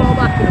you a call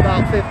back in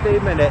about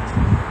 15 minutes.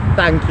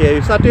 Thank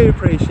you. So I do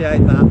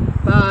appreciate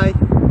that. Bye.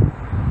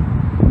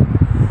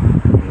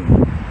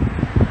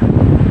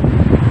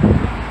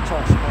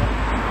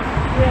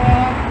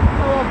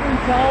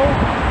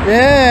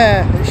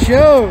 Yeah, it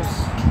shows.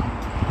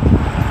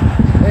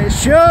 It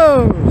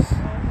shows.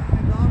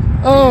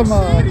 Oh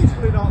my.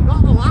 Seriously not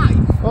got a life.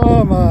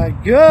 Oh my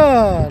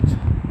God.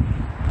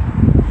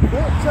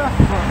 What the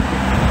fuck?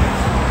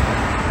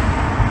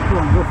 Go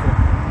on, go for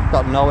it.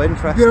 Got no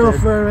interest. Go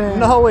for it.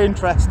 No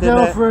interest in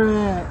Go it. for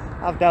it.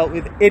 I've dealt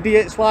with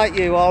idiots like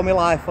you all my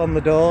life on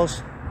the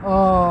doors.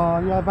 Oh,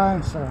 you're a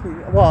bouncer.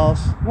 Was,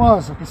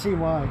 I can see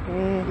why.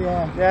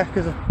 Yeah. yeah,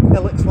 because of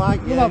pillets like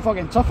you. You're not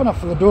fucking tough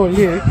enough for the door,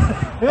 you.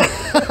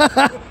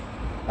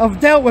 I've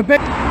dealt with bit.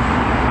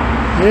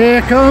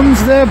 Here comes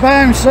the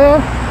bouncer.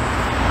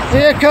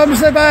 Here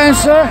comes the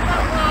bouncer.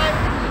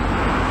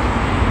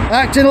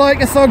 Acting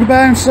like a thug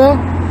bouncer.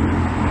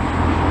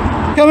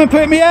 Come and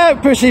put me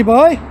out, pussy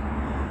boy.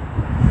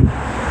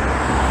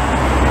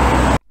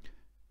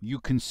 You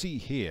can see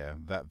here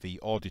that the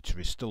auditor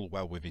is still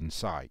well within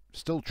sight,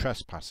 still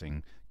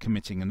trespassing,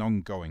 committing an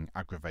ongoing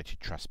aggravated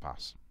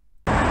trespass.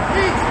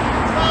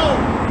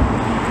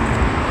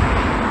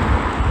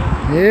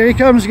 Here he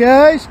comes,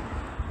 guys.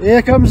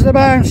 Here comes the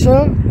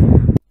bouncer.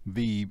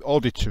 The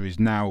auditor is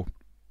now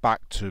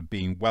back to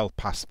being well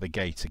past the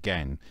gate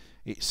again.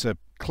 It's a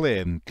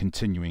clear and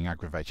continuing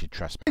aggravated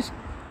trespass.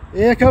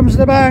 Here comes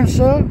the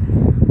bouncer.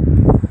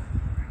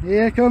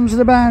 Here comes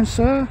the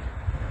bouncer.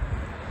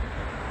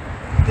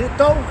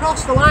 Don't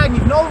cross the line,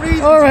 you've no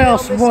reason Or to be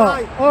else on this what?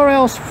 site. Or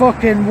else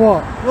fucking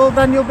what? Well,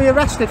 then you'll be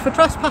arrested for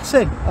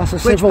trespassing. That's a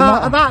Which civil part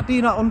matter. of that do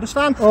you not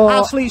understand? Oh,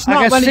 Actually, it's I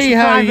not can when see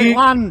it's how private you-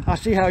 land. I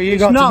see how you It's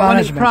got to not when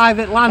it's management.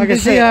 private land, I can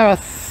is see it? how a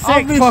thick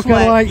Obviously,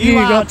 fucker like you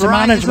are got to dry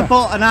as a management.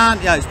 button,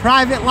 aren't you? It's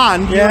private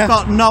land, Yeah. you've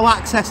got no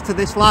access to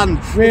this land.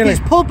 Really? If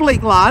it's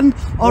public land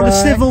or a Right.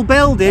 civil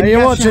building, Are you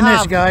yes, watching this,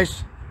 have.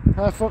 guys?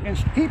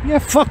 Keep your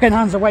fucking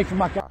hands away from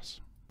my car.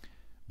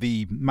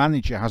 The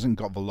manager hasn't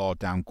got the law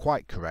down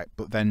quite correct,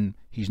 but then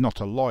he's not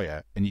a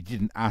lawyer and he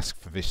didn't ask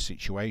for this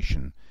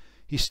situation.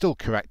 He's still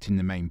correct in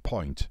the main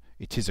point.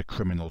 It is a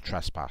criminal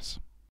trespass.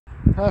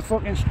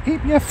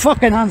 Keep your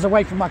fucking hands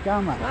away from my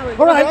camera.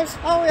 Well, All right.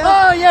 Oh,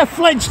 yeah. Oh, you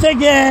flinched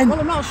again. Well,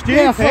 I'm not stupid.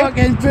 You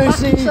fucking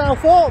pussy. Back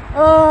yourself up.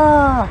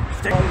 Ah.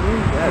 You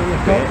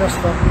got this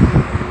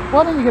stuff.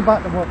 Why don't you get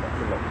back to work?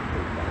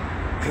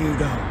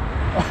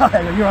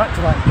 Pedo. You're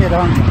acting like a kid,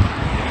 aren't you?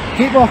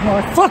 Keep off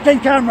my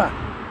fucking camera.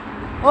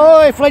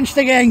 Oh, he flinched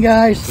again,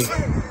 guys.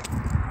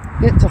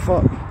 Get the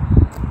fuck.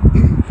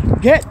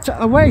 Get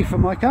away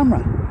from my camera.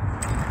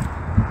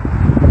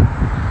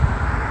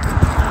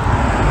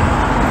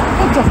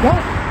 Good tough guy.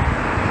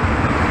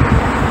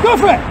 Go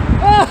for it.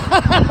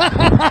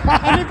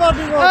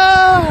 Anybody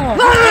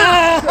want?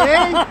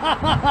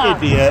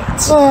 Idiot.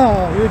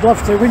 Oh, you'd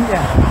love to, wouldn't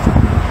you?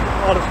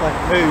 Honestly,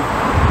 move.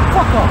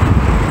 Fuck off.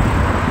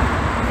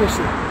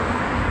 Pussy.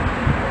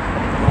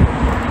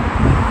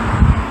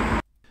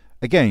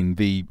 Again,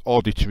 the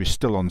auditor is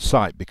still on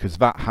site because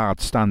that hard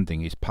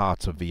standing is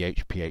part of the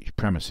HPH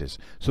premises,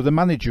 so the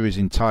manager is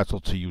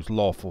entitled to use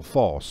lawful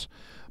force,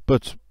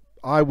 but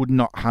I would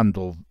not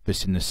handle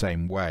this in the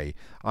same way.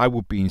 I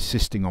would be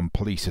insisting on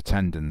police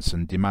attendance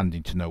and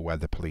demanding to know where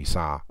the police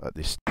are at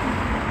this stage.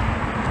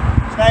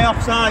 Stay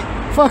off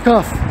site. Fuck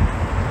off.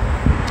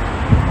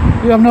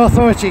 You have no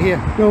authority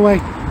here. Go away.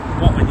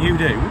 What when you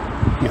do?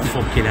 You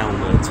fucking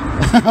helmet.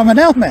 I'm an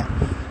helmet.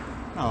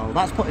 Oh,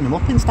 that's putting them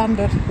up in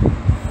standard.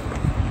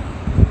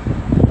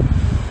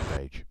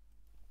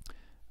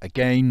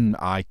 Again,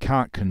 I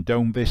can't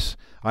condone this.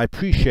 I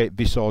appreciate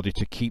this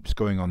auditor keeps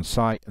going on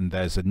site and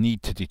there's a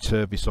need to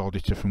deter this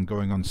auditor from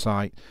going on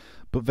site,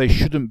 but they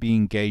shouldn't be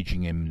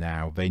engaging him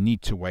now. They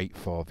need to wait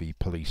for the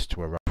police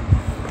to arrive.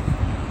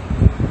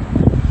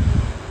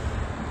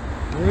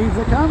 Leave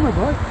the camera,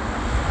 boy.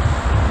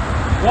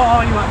 What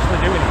are you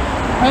actually doing?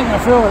 I ain't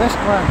gonna fool with this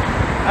clown.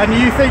 And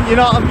you think you're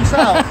not on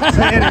yourself?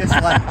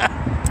 Seriously.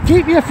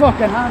 Keep your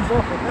fucking hands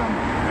off the camera.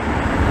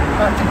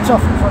 Acting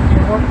tough in front of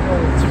your work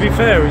clothes. To be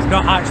fair, he's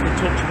not actually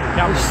touching the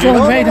camera. He's still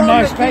invading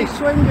my space.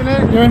 Swinging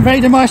it. You're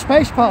invading my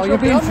space, pal. You're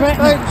being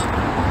threatening.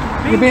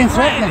 You're being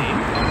threatening.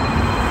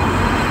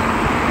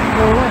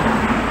 Go away.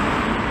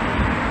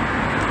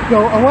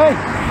 Go away.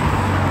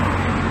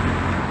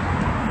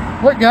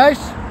 Look, guys.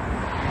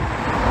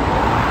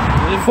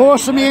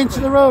 Forcing me into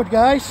the road,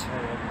 guys.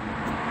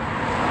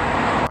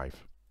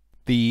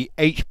 The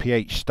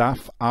HPH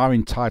staff are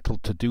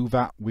entitled to do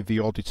that with the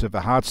auditor.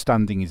 The hard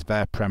standing is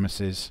their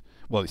premises.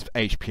 Well, it's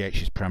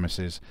HPH's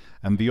premises,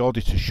 and the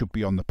auditor should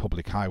be on the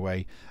public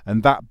highway,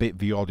 and that bit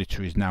the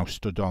auditor is now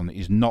stood on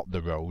is not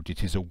the road,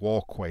 it is a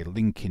walkway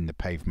linking the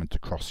pavement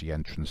across the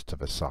entrance to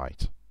the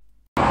site.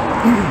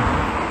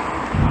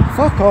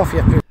 Fuck off,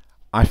 you.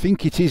 I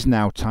think it is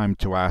now time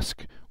to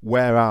ask,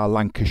 where are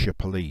Lancashire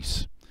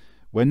police?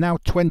 We're now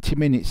 20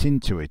 minutes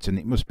into it, and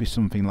it must be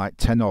something like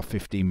 10 or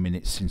 15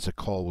 minutes since a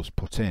call was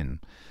put in.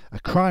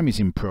 A crime is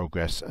in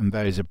progress and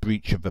there is a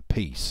breach of the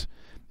peace.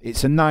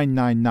 It's a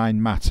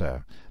 999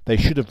 matter. They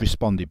should have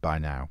responded by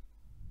now.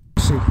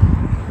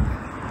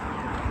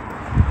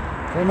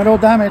 Criminal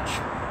damage.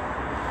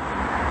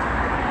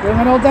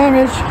 Criminal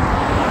damage.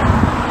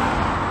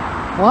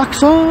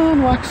 Wax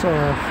on, wax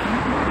off.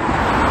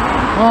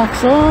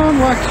 Wax on,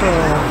 wax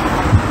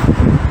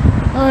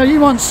off. Oh, he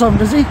wants some,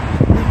 does he?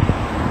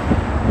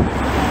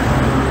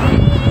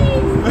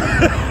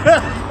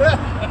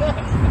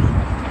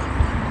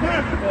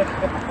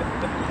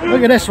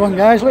 Look at this one,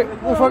 guys. Look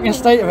the fucking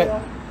state of it.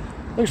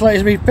 Looks like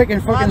he's been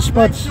picking fucking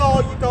spuds. Make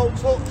sure you don't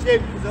touch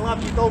him, because he'll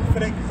have you done for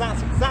it, because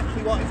that's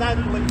exactly what he's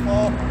handling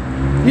for.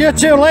 You're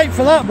too late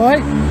for that, boy.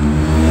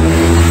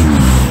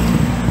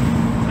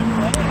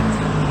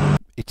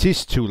 It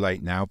is too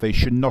late now. They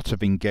should not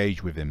have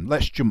engaged with him.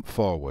 Let's jump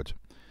forward.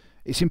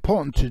 It's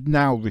important to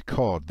now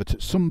record that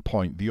at some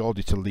point the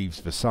auditor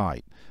leaves the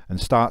site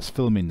and starts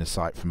filming the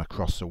site from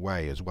across the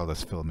way, as well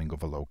as filming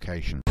other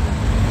locations.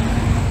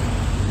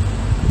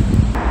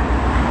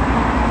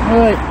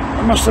 Right,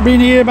 I must have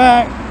been here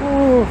about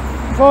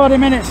 40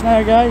 minutes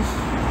now, guys.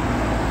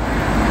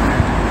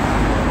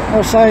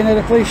 No sign of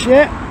the police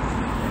yet.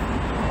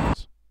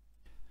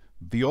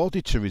 The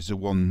auditor is the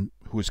one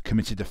who has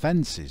committed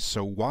offences,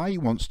 so why he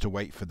wants to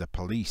wait for the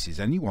police is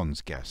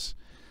anyone's guess.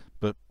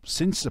 But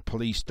since the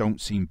police don't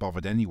seem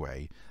bothered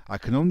anyway, I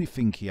can only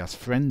think he has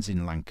friends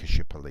in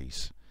Lancashire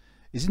police.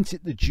 Isn't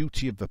it the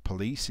duty of the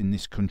police in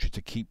this country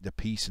to keep the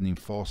peace and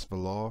enforce the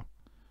law?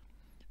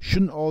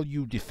 Shouldn't all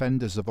you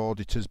defenders of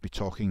auditors be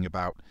talking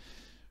about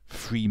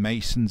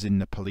Freemasons in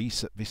the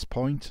police at this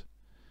point?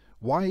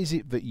 Why is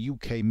it that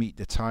UK Meet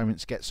the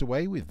Tyrants gets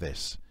away with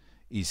this?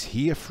 Is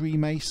he a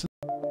Freemason?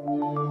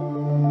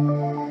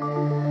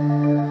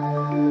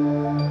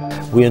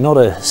 We are not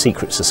a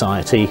secret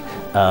society.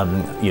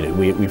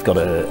 We've got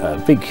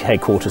a big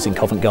headquarters in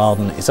Covent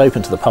Garden. It's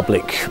open to the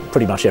public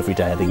pretty much every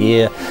day of the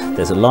year.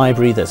 There's a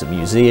library, there's a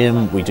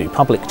museum, we do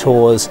public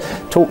tours.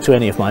 Talk to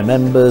any of my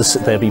members,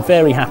 they'll be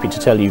very happy to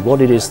tell you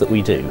what it is that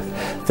we do.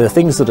 The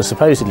things that are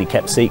supposedly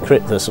kept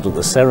secret, the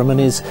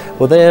ceremonies,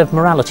 well, they're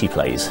morality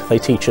plays. They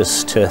teach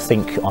us to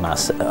think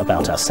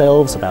about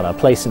ourselves, about our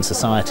place in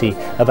society,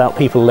 about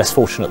people less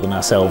fortunate than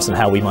ourselves and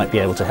how we might be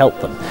able to help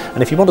them.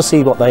 And if you want to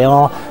see what they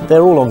are,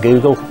 they're all on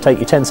Google. Take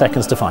you 10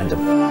 seconds to find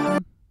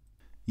them.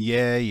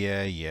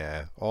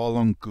 Yeah. All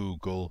on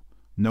Google.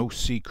 No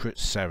secret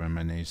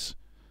ceremonies.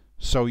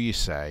 So you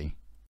say.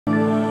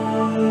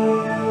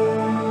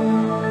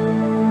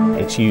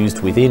 It's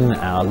used within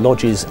our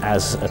lodges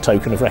as a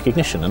token of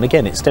recognition, and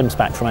again it stems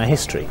back from our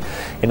history.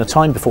 In a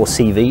time before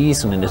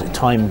CVs and in a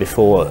time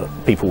before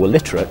people were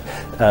literate,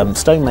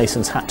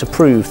 stonemasons had to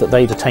prove that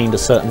they'd attained a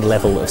certain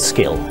level of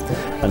skill,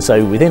 and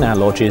so within our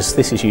lodges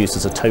this is used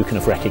as a token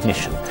of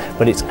recognition,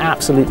 but it's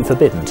absolutely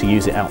forbidden to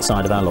use it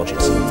outside of our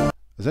lodges.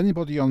 Has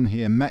anybody on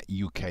here met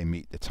UK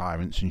Meet the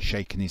Tyrants and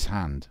shaken his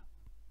hand?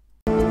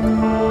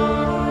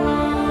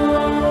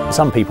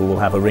 Some people will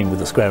have a ring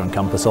with a square and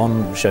compass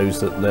on, shows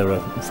that they're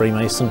a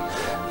Freemason.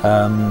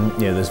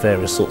 There's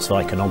various sorts of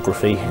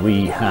iconography.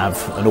 We have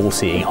an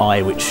all-seeing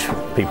eye, which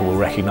people will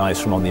recognise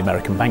from on the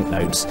American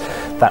banknotes.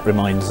 That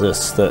reminds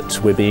us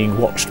that we're being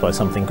watched by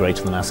something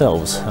greater than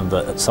ourselves, and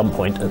that at some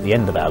point at the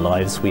end of our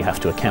lives we have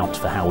to account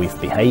for how we've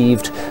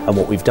behaved and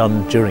what we've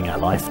done during our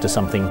life to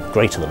something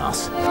greater than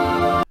us.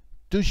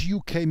 Does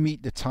UK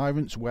Meet the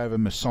Tyrants wear a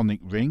Masonic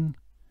ring?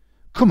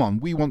 Come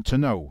on, we want to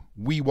know.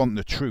 We want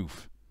the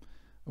truth.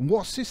 And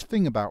what's this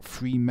thing about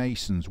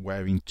Freemasons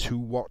wearing 2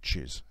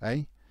 watches,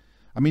 eh?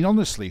 I mean,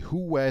 honestly, who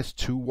wears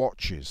 2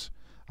 watches?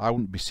 I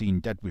wouldn't be seen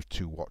dead with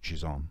 2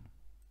 watches on.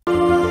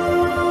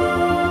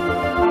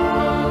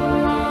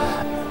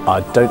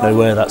 I don't know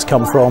where that's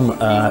come from.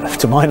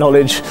 To my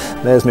knowledge,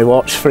 there's my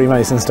watch.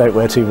 Freemasons don't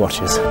wear 2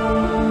 watches.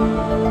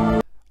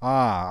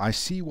 Ah, I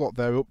see what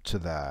they're up to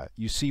there.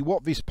 You see,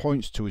 what this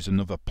points to is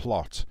another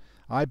plot.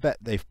 I bet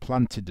they've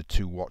planted the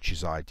 2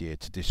 watches idea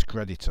to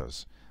discredit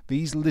us.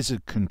 These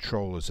lizard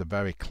controllers are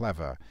very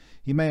clever.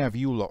 He may have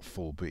you lot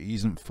fooled, but he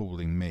isn't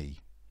fooling me.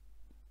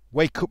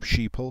 Wake up,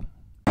 sheeple.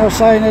 No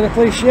sign of the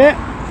police yet.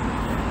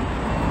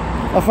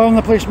 I phoned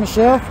the police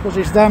myself because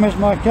he's damaged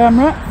my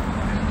camera.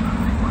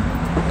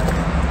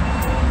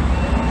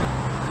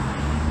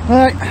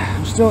 Right,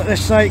 I'm still at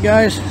this site,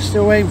 guys.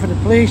 Still waiting for the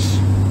police.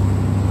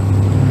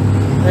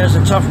 There's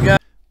the tough guy.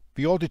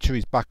 The auditor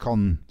is back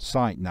on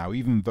site now,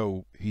 even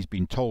though he's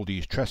been told he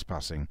is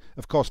trespassing.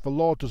 Of course, the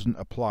law doesn't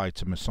apply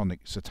to Masonic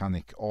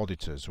satanic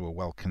auditors who are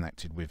well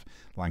connected with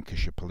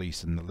Lancashire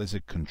Police and the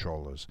lizard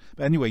controllers.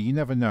 But anyway, you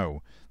never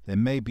know. There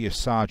may be a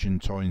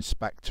sergeant or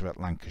inspector at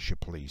Lancashire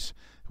Police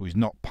who is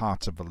not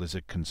part of the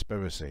lizard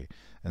conspiracy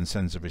and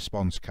sends a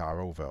response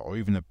car over, or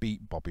even a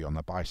beat bobby on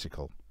a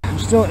bicycle. I'm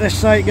still at this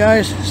site,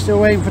 guys, still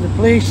waiting for the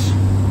police.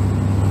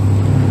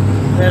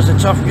 There's the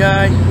tough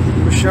guy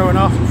who was showing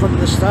off in front of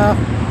the staff.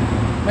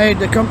 Made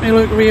the company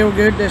look real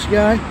good, this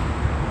guy.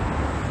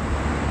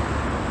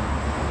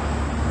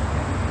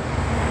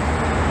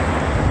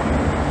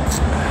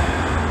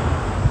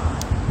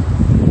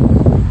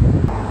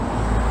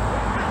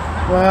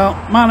 Well,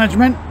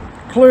 management,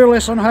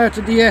 clueless on how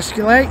to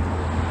de-escalate.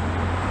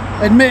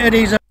 Admitted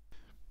he's a...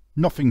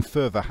 Nothing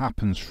further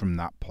happens from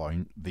that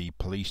point. The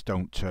police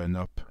don't turn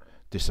up,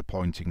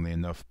 disappointingly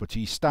enough, but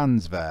he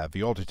stands there,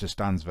 the auditor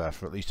stands there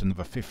for at least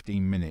another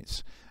 15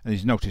 minutes and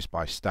is noticed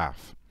by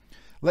staff.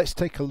 Let's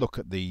take a look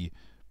at the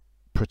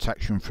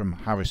Protection from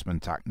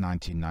Harassment Act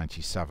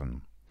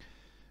 1997.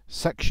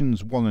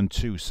 Sections 1 and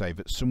 2 say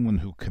that someone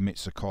who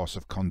commits a course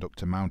of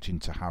conduct amounting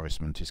to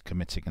harassment is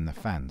committing an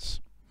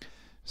offence.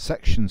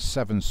 Section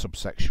 7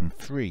 subsection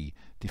 3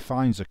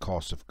 defines a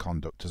course of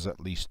conduct as at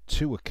least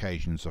 2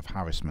 occasions of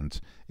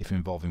harassment if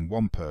involving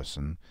one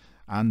person,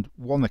 and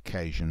 1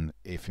 occasion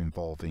if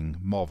involving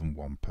more than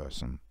one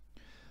person.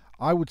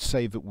 I would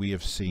say that we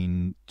have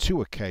seen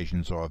 2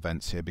 occasions or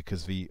events here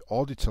because the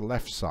auditor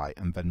left site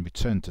and then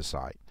returned to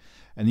site,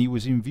 and he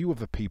was in view of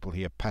the people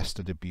he had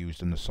pestered,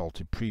 abused and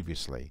assaulted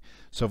previously,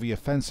 so the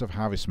offence of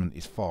harassment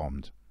is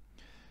formed.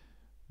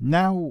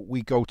 Now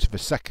we go to the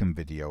second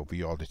video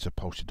the auditor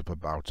posted up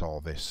about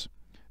all this.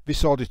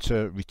 This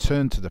auditor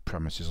returned to the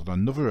premises on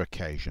another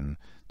occasion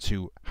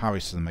to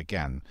harass them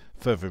again,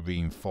 further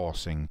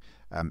reinforcing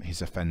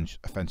his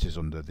offences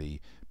under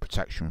the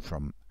Protection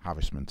from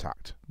Harassment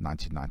Act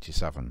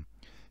 1997.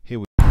 Here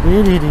we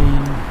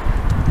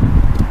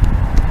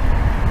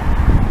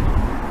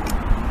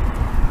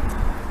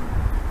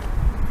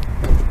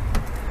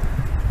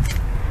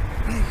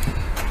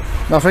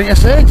Nothing to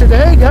say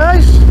today,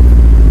 guys.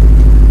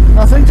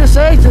 Nothing to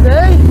say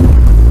today.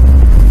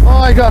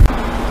 Oh, I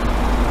got...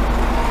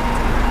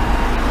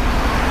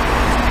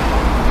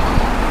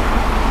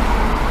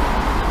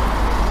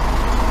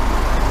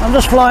 I'm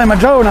just flying my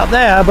drone up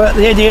there, but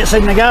the idiots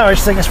in the garage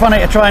think it's funny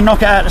to try and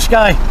knock it out of the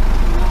sky.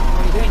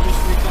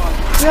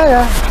 Yeah,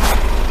 yeah.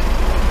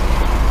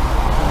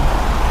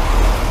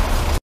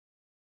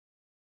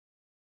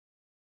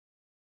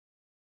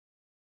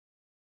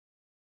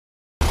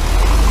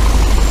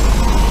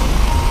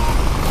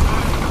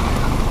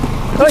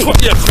 Hey.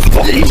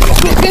 You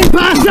fucking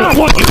bastard!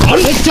 What you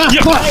want?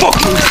 You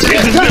fucking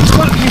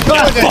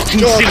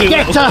silly!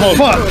 Get the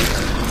fuck!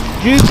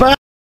 You bastard!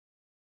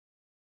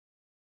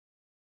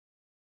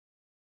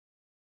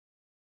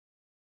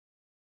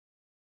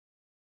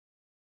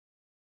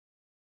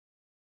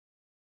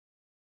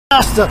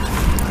 Bastard!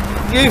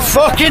 You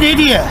fucking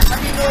idiot!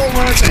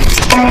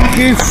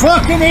 You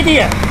fucking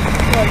idiot!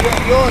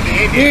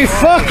 You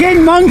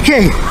fucking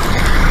monkey!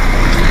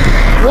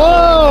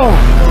 Whoa!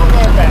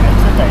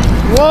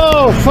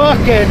 Whoa,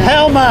 fucking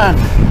hell, man!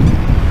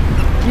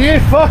 You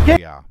fucking...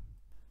 Yeah.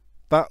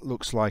 That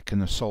looks like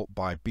an assault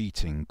by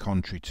beating,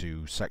 contrary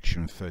to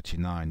Section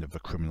 39 of the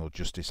Criminal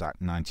Justice Act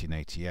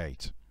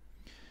 1988.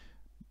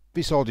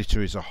 This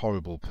auditor is a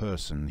horrible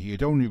person. He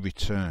had only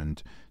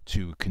returned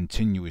to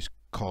continue his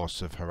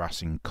course of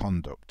harassing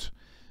conduct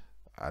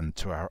and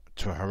to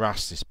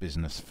harass this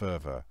business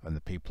further and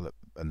the people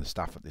and the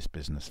staff at this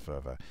business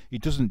further. He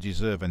doesn't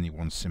deserve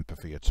anyone's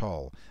sympathy at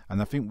all,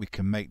 and I think we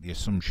can make the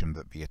assumption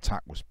that the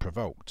attack was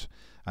provoked,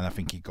 and I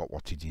think he got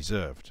what he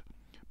deserved.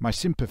 My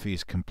sympathy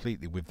is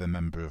completely with the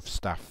member of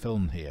staff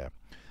filmed here,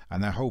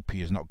 and I hope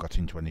he has not got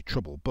into any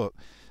trouble, but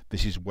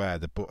this is where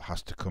the but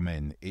has to come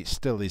in. It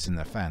still is an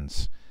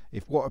offence.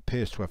 If what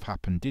appears to have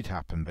happened did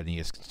happen, then he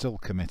has still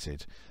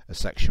committed a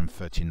Section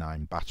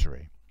 39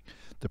 battery.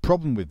 The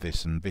problem with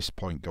this, and this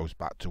point goes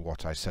back to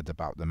what I said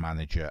about the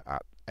manager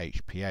at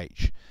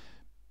HPH,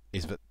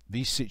 is that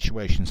these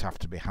situations have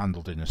to be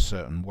handled in a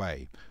certain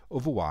way.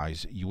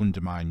 Otherwise you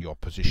undermine your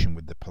position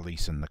with the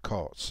police and the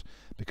courts,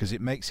 because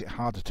it makes it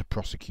harder to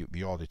prosecute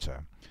the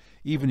auditor,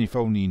 even if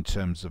only in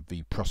terms of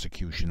the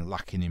prosecution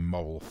lacking in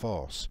moral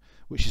force,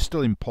 which is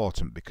still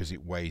important because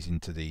it weighs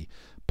into the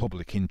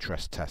public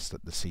interest test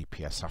that the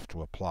CPS have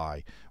to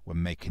apply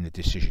when making a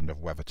decision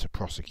of whether to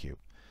prosecute.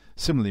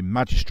 Similarly,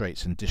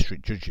 magistrates and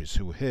district judges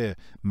who hear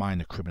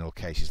minor criminal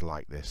cases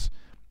like this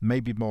may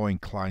be more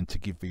inclined to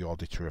give the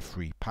auditor a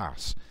free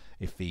pass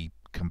if the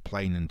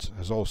complainant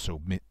has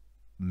also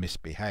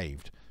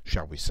misbehaved,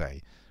 shall we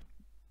say,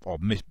 or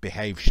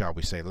misbehaved, shall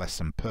we say, less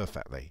than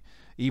perfectly.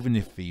 Even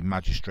if the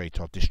magistrate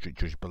or district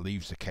judge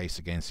believes the case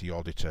against the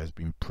auditor has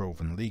been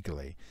proven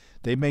legally,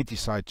 they may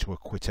decide to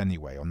acquit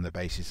anyway on the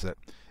basis that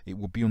it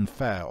would be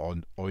unfair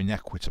or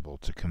inequitable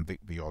to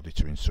convict the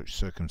auditor in such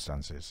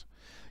circumstances.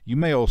 You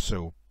may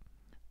also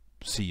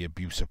see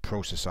abuse of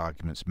process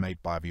arguments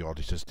made by the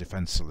auditor's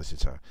defence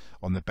solicitor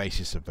on the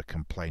basis of the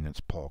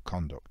complainant's poor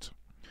conduct.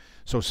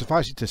 So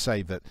suffice it to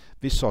say that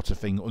this sort of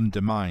thing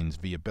undermines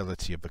the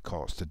ability of the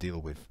courts to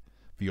deal with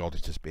the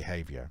auditor's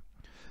behaviour.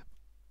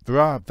 There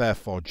are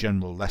therefore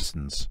general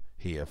lessons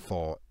here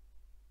for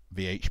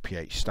the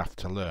HPH staff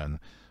to learn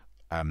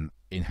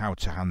in how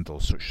to handle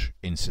such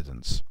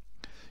incidents.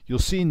 You'll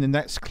see in the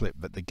next clip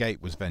that the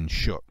gate was then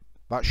shut.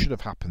 That should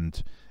have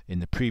happened in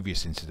the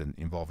previous incident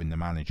involving the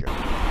manager.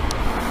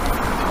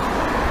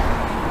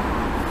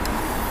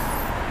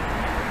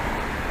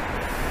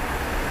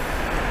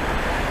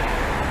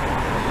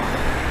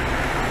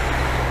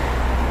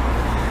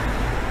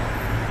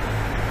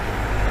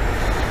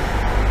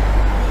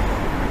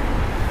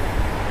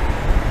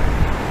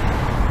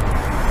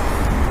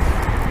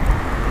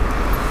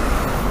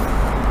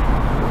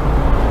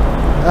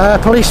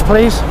 Police,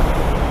 please.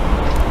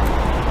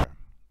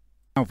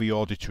 Now the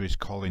auditor is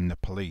calling the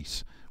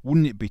police.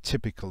 Wouldn't it be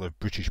typical of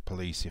British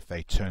police if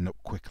they turn up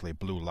quickly,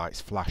 blue lights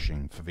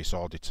flashing, for this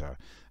auditor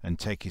and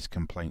take his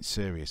complaint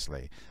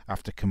seriously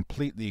after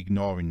completely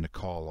ignoring the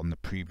call on the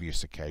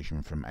previous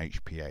occasion from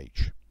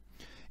HPH?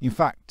 In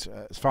fact,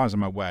 as far as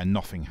I'm aware,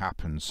 nothing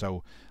happened,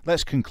 so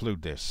let's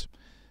conclude this.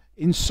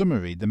 In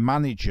summary, the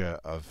manager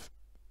of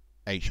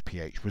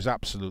HPH was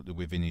absolutely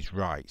within his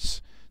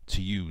rights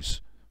to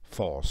use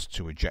force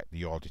to eject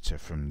the auditor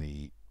from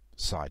the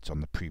site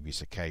on the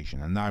previous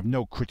occasion, and I have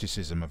no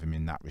criticism of him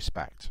in that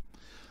respect.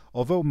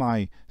 Although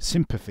my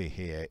sympathy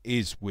here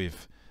is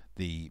with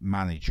the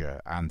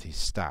manager and his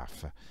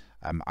staff,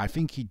 I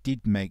think he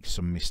did make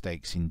some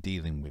mistakes in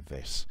dealing with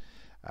this.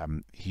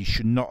 He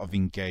should not have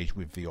engaged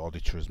with the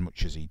auditor as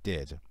much as he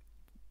did.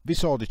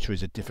 This auditor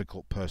is a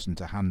difficult person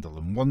to handle,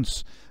 and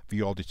once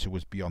the auditor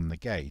was beyond the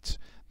gate,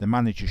 the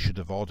manager should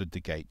have ordered the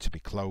gate to be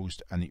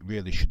closed, and it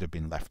really should have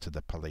been left to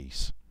the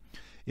police.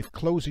 If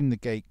closing the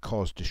gate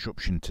caused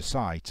disruption to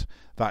site,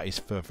 that is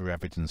further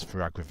evidence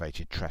for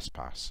aggravated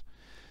trespass.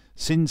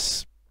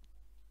 Since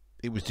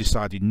it was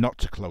decided not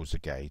to close the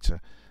gate,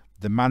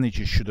 the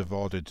manager should have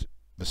ordered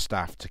the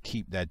staff to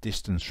keep their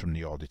distance from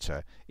the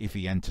auditor if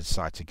he entered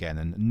site again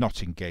and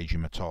not engage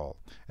him at all.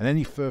 And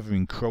any further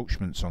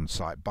encroachments on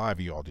site by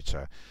the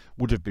auditor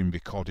would have been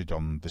recorded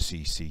on the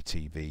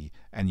CCTV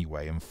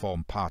anyway and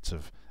form part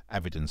of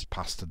evidence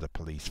passed to the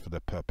police for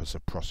the purpose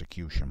of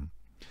prosecution.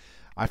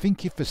 I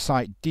think if the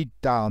site did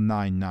dial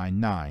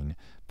 999,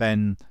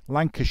 then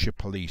Lancashire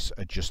police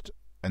are just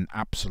an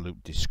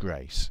absolute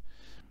disgrace.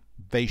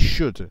 They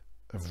should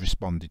have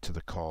responded to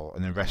the call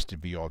and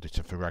arrested the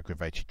auditor for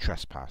aggravated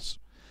trespass.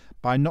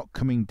 By not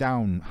coming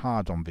down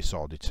hard on this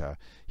auditor,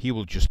 he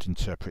will just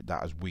interpret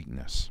that as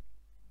weakness.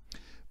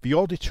 The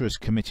auditor has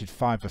committed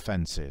 5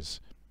 offences: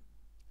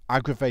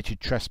 aggravated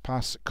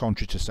trespass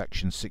contrary to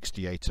section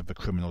 68 of the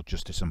Criminal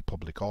Justice and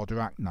Public Order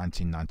Act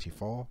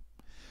 1994,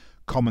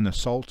 common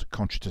assault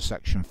contrary to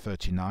section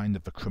 39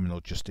 of the Criminal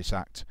Justice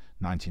Act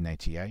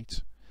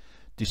 1988,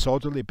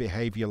 disorderly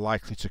behaviour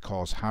likely to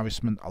cause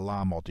harassment,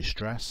 alarm or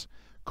distress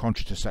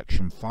contrary to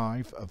section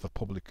 5 of the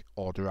Public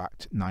Order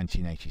Act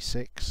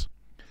 1986,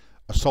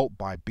 assault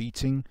by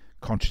beating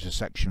contrary to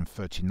section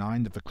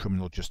 39 of the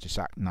Criminal Justice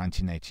Act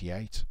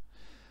 1988,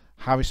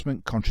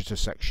 harassment contrary to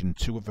section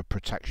 2 of the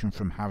Protection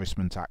from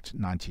Harassment Act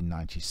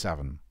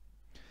 1997.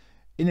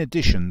 In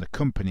addition, the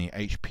company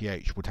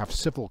HPH would have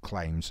civil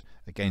claims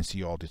against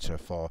the auditor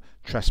for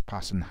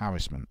trespass and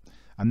harassment,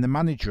 and the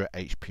manager at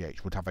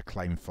HPH would have a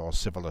claim for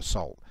civil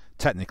assault,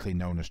 technically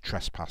known as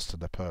trespass to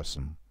the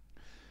person.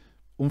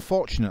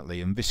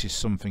 Unfortunately, and this is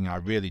something I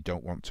really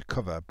don't want to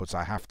cover, but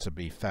I have to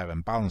be fair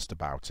and balanced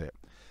about it,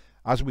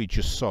 as we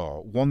just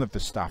saw, one of the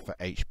staff at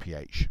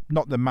HPH,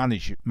 not the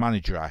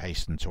manager I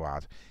hasten to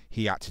add,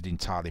 he acted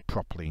entirely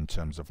properly in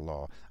terms of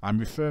law. I'm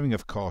referring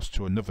of course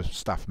to another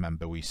staff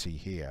member we see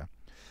here.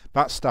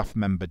 That staff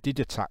member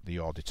did attack the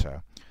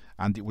auditor,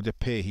 and it would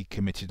appear he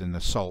committed an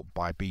assault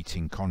by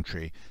beating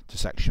contrary to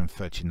section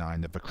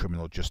 39 of the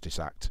Criminal Justice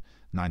Act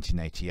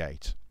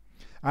 1988.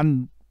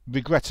 And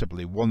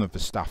regrettably, one of the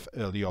staff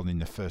early on in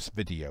the first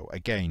video,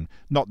 again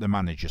not the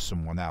manager,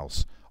 someone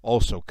else,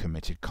 also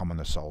committed common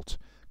assault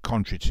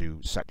contrary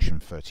to section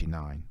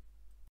 39.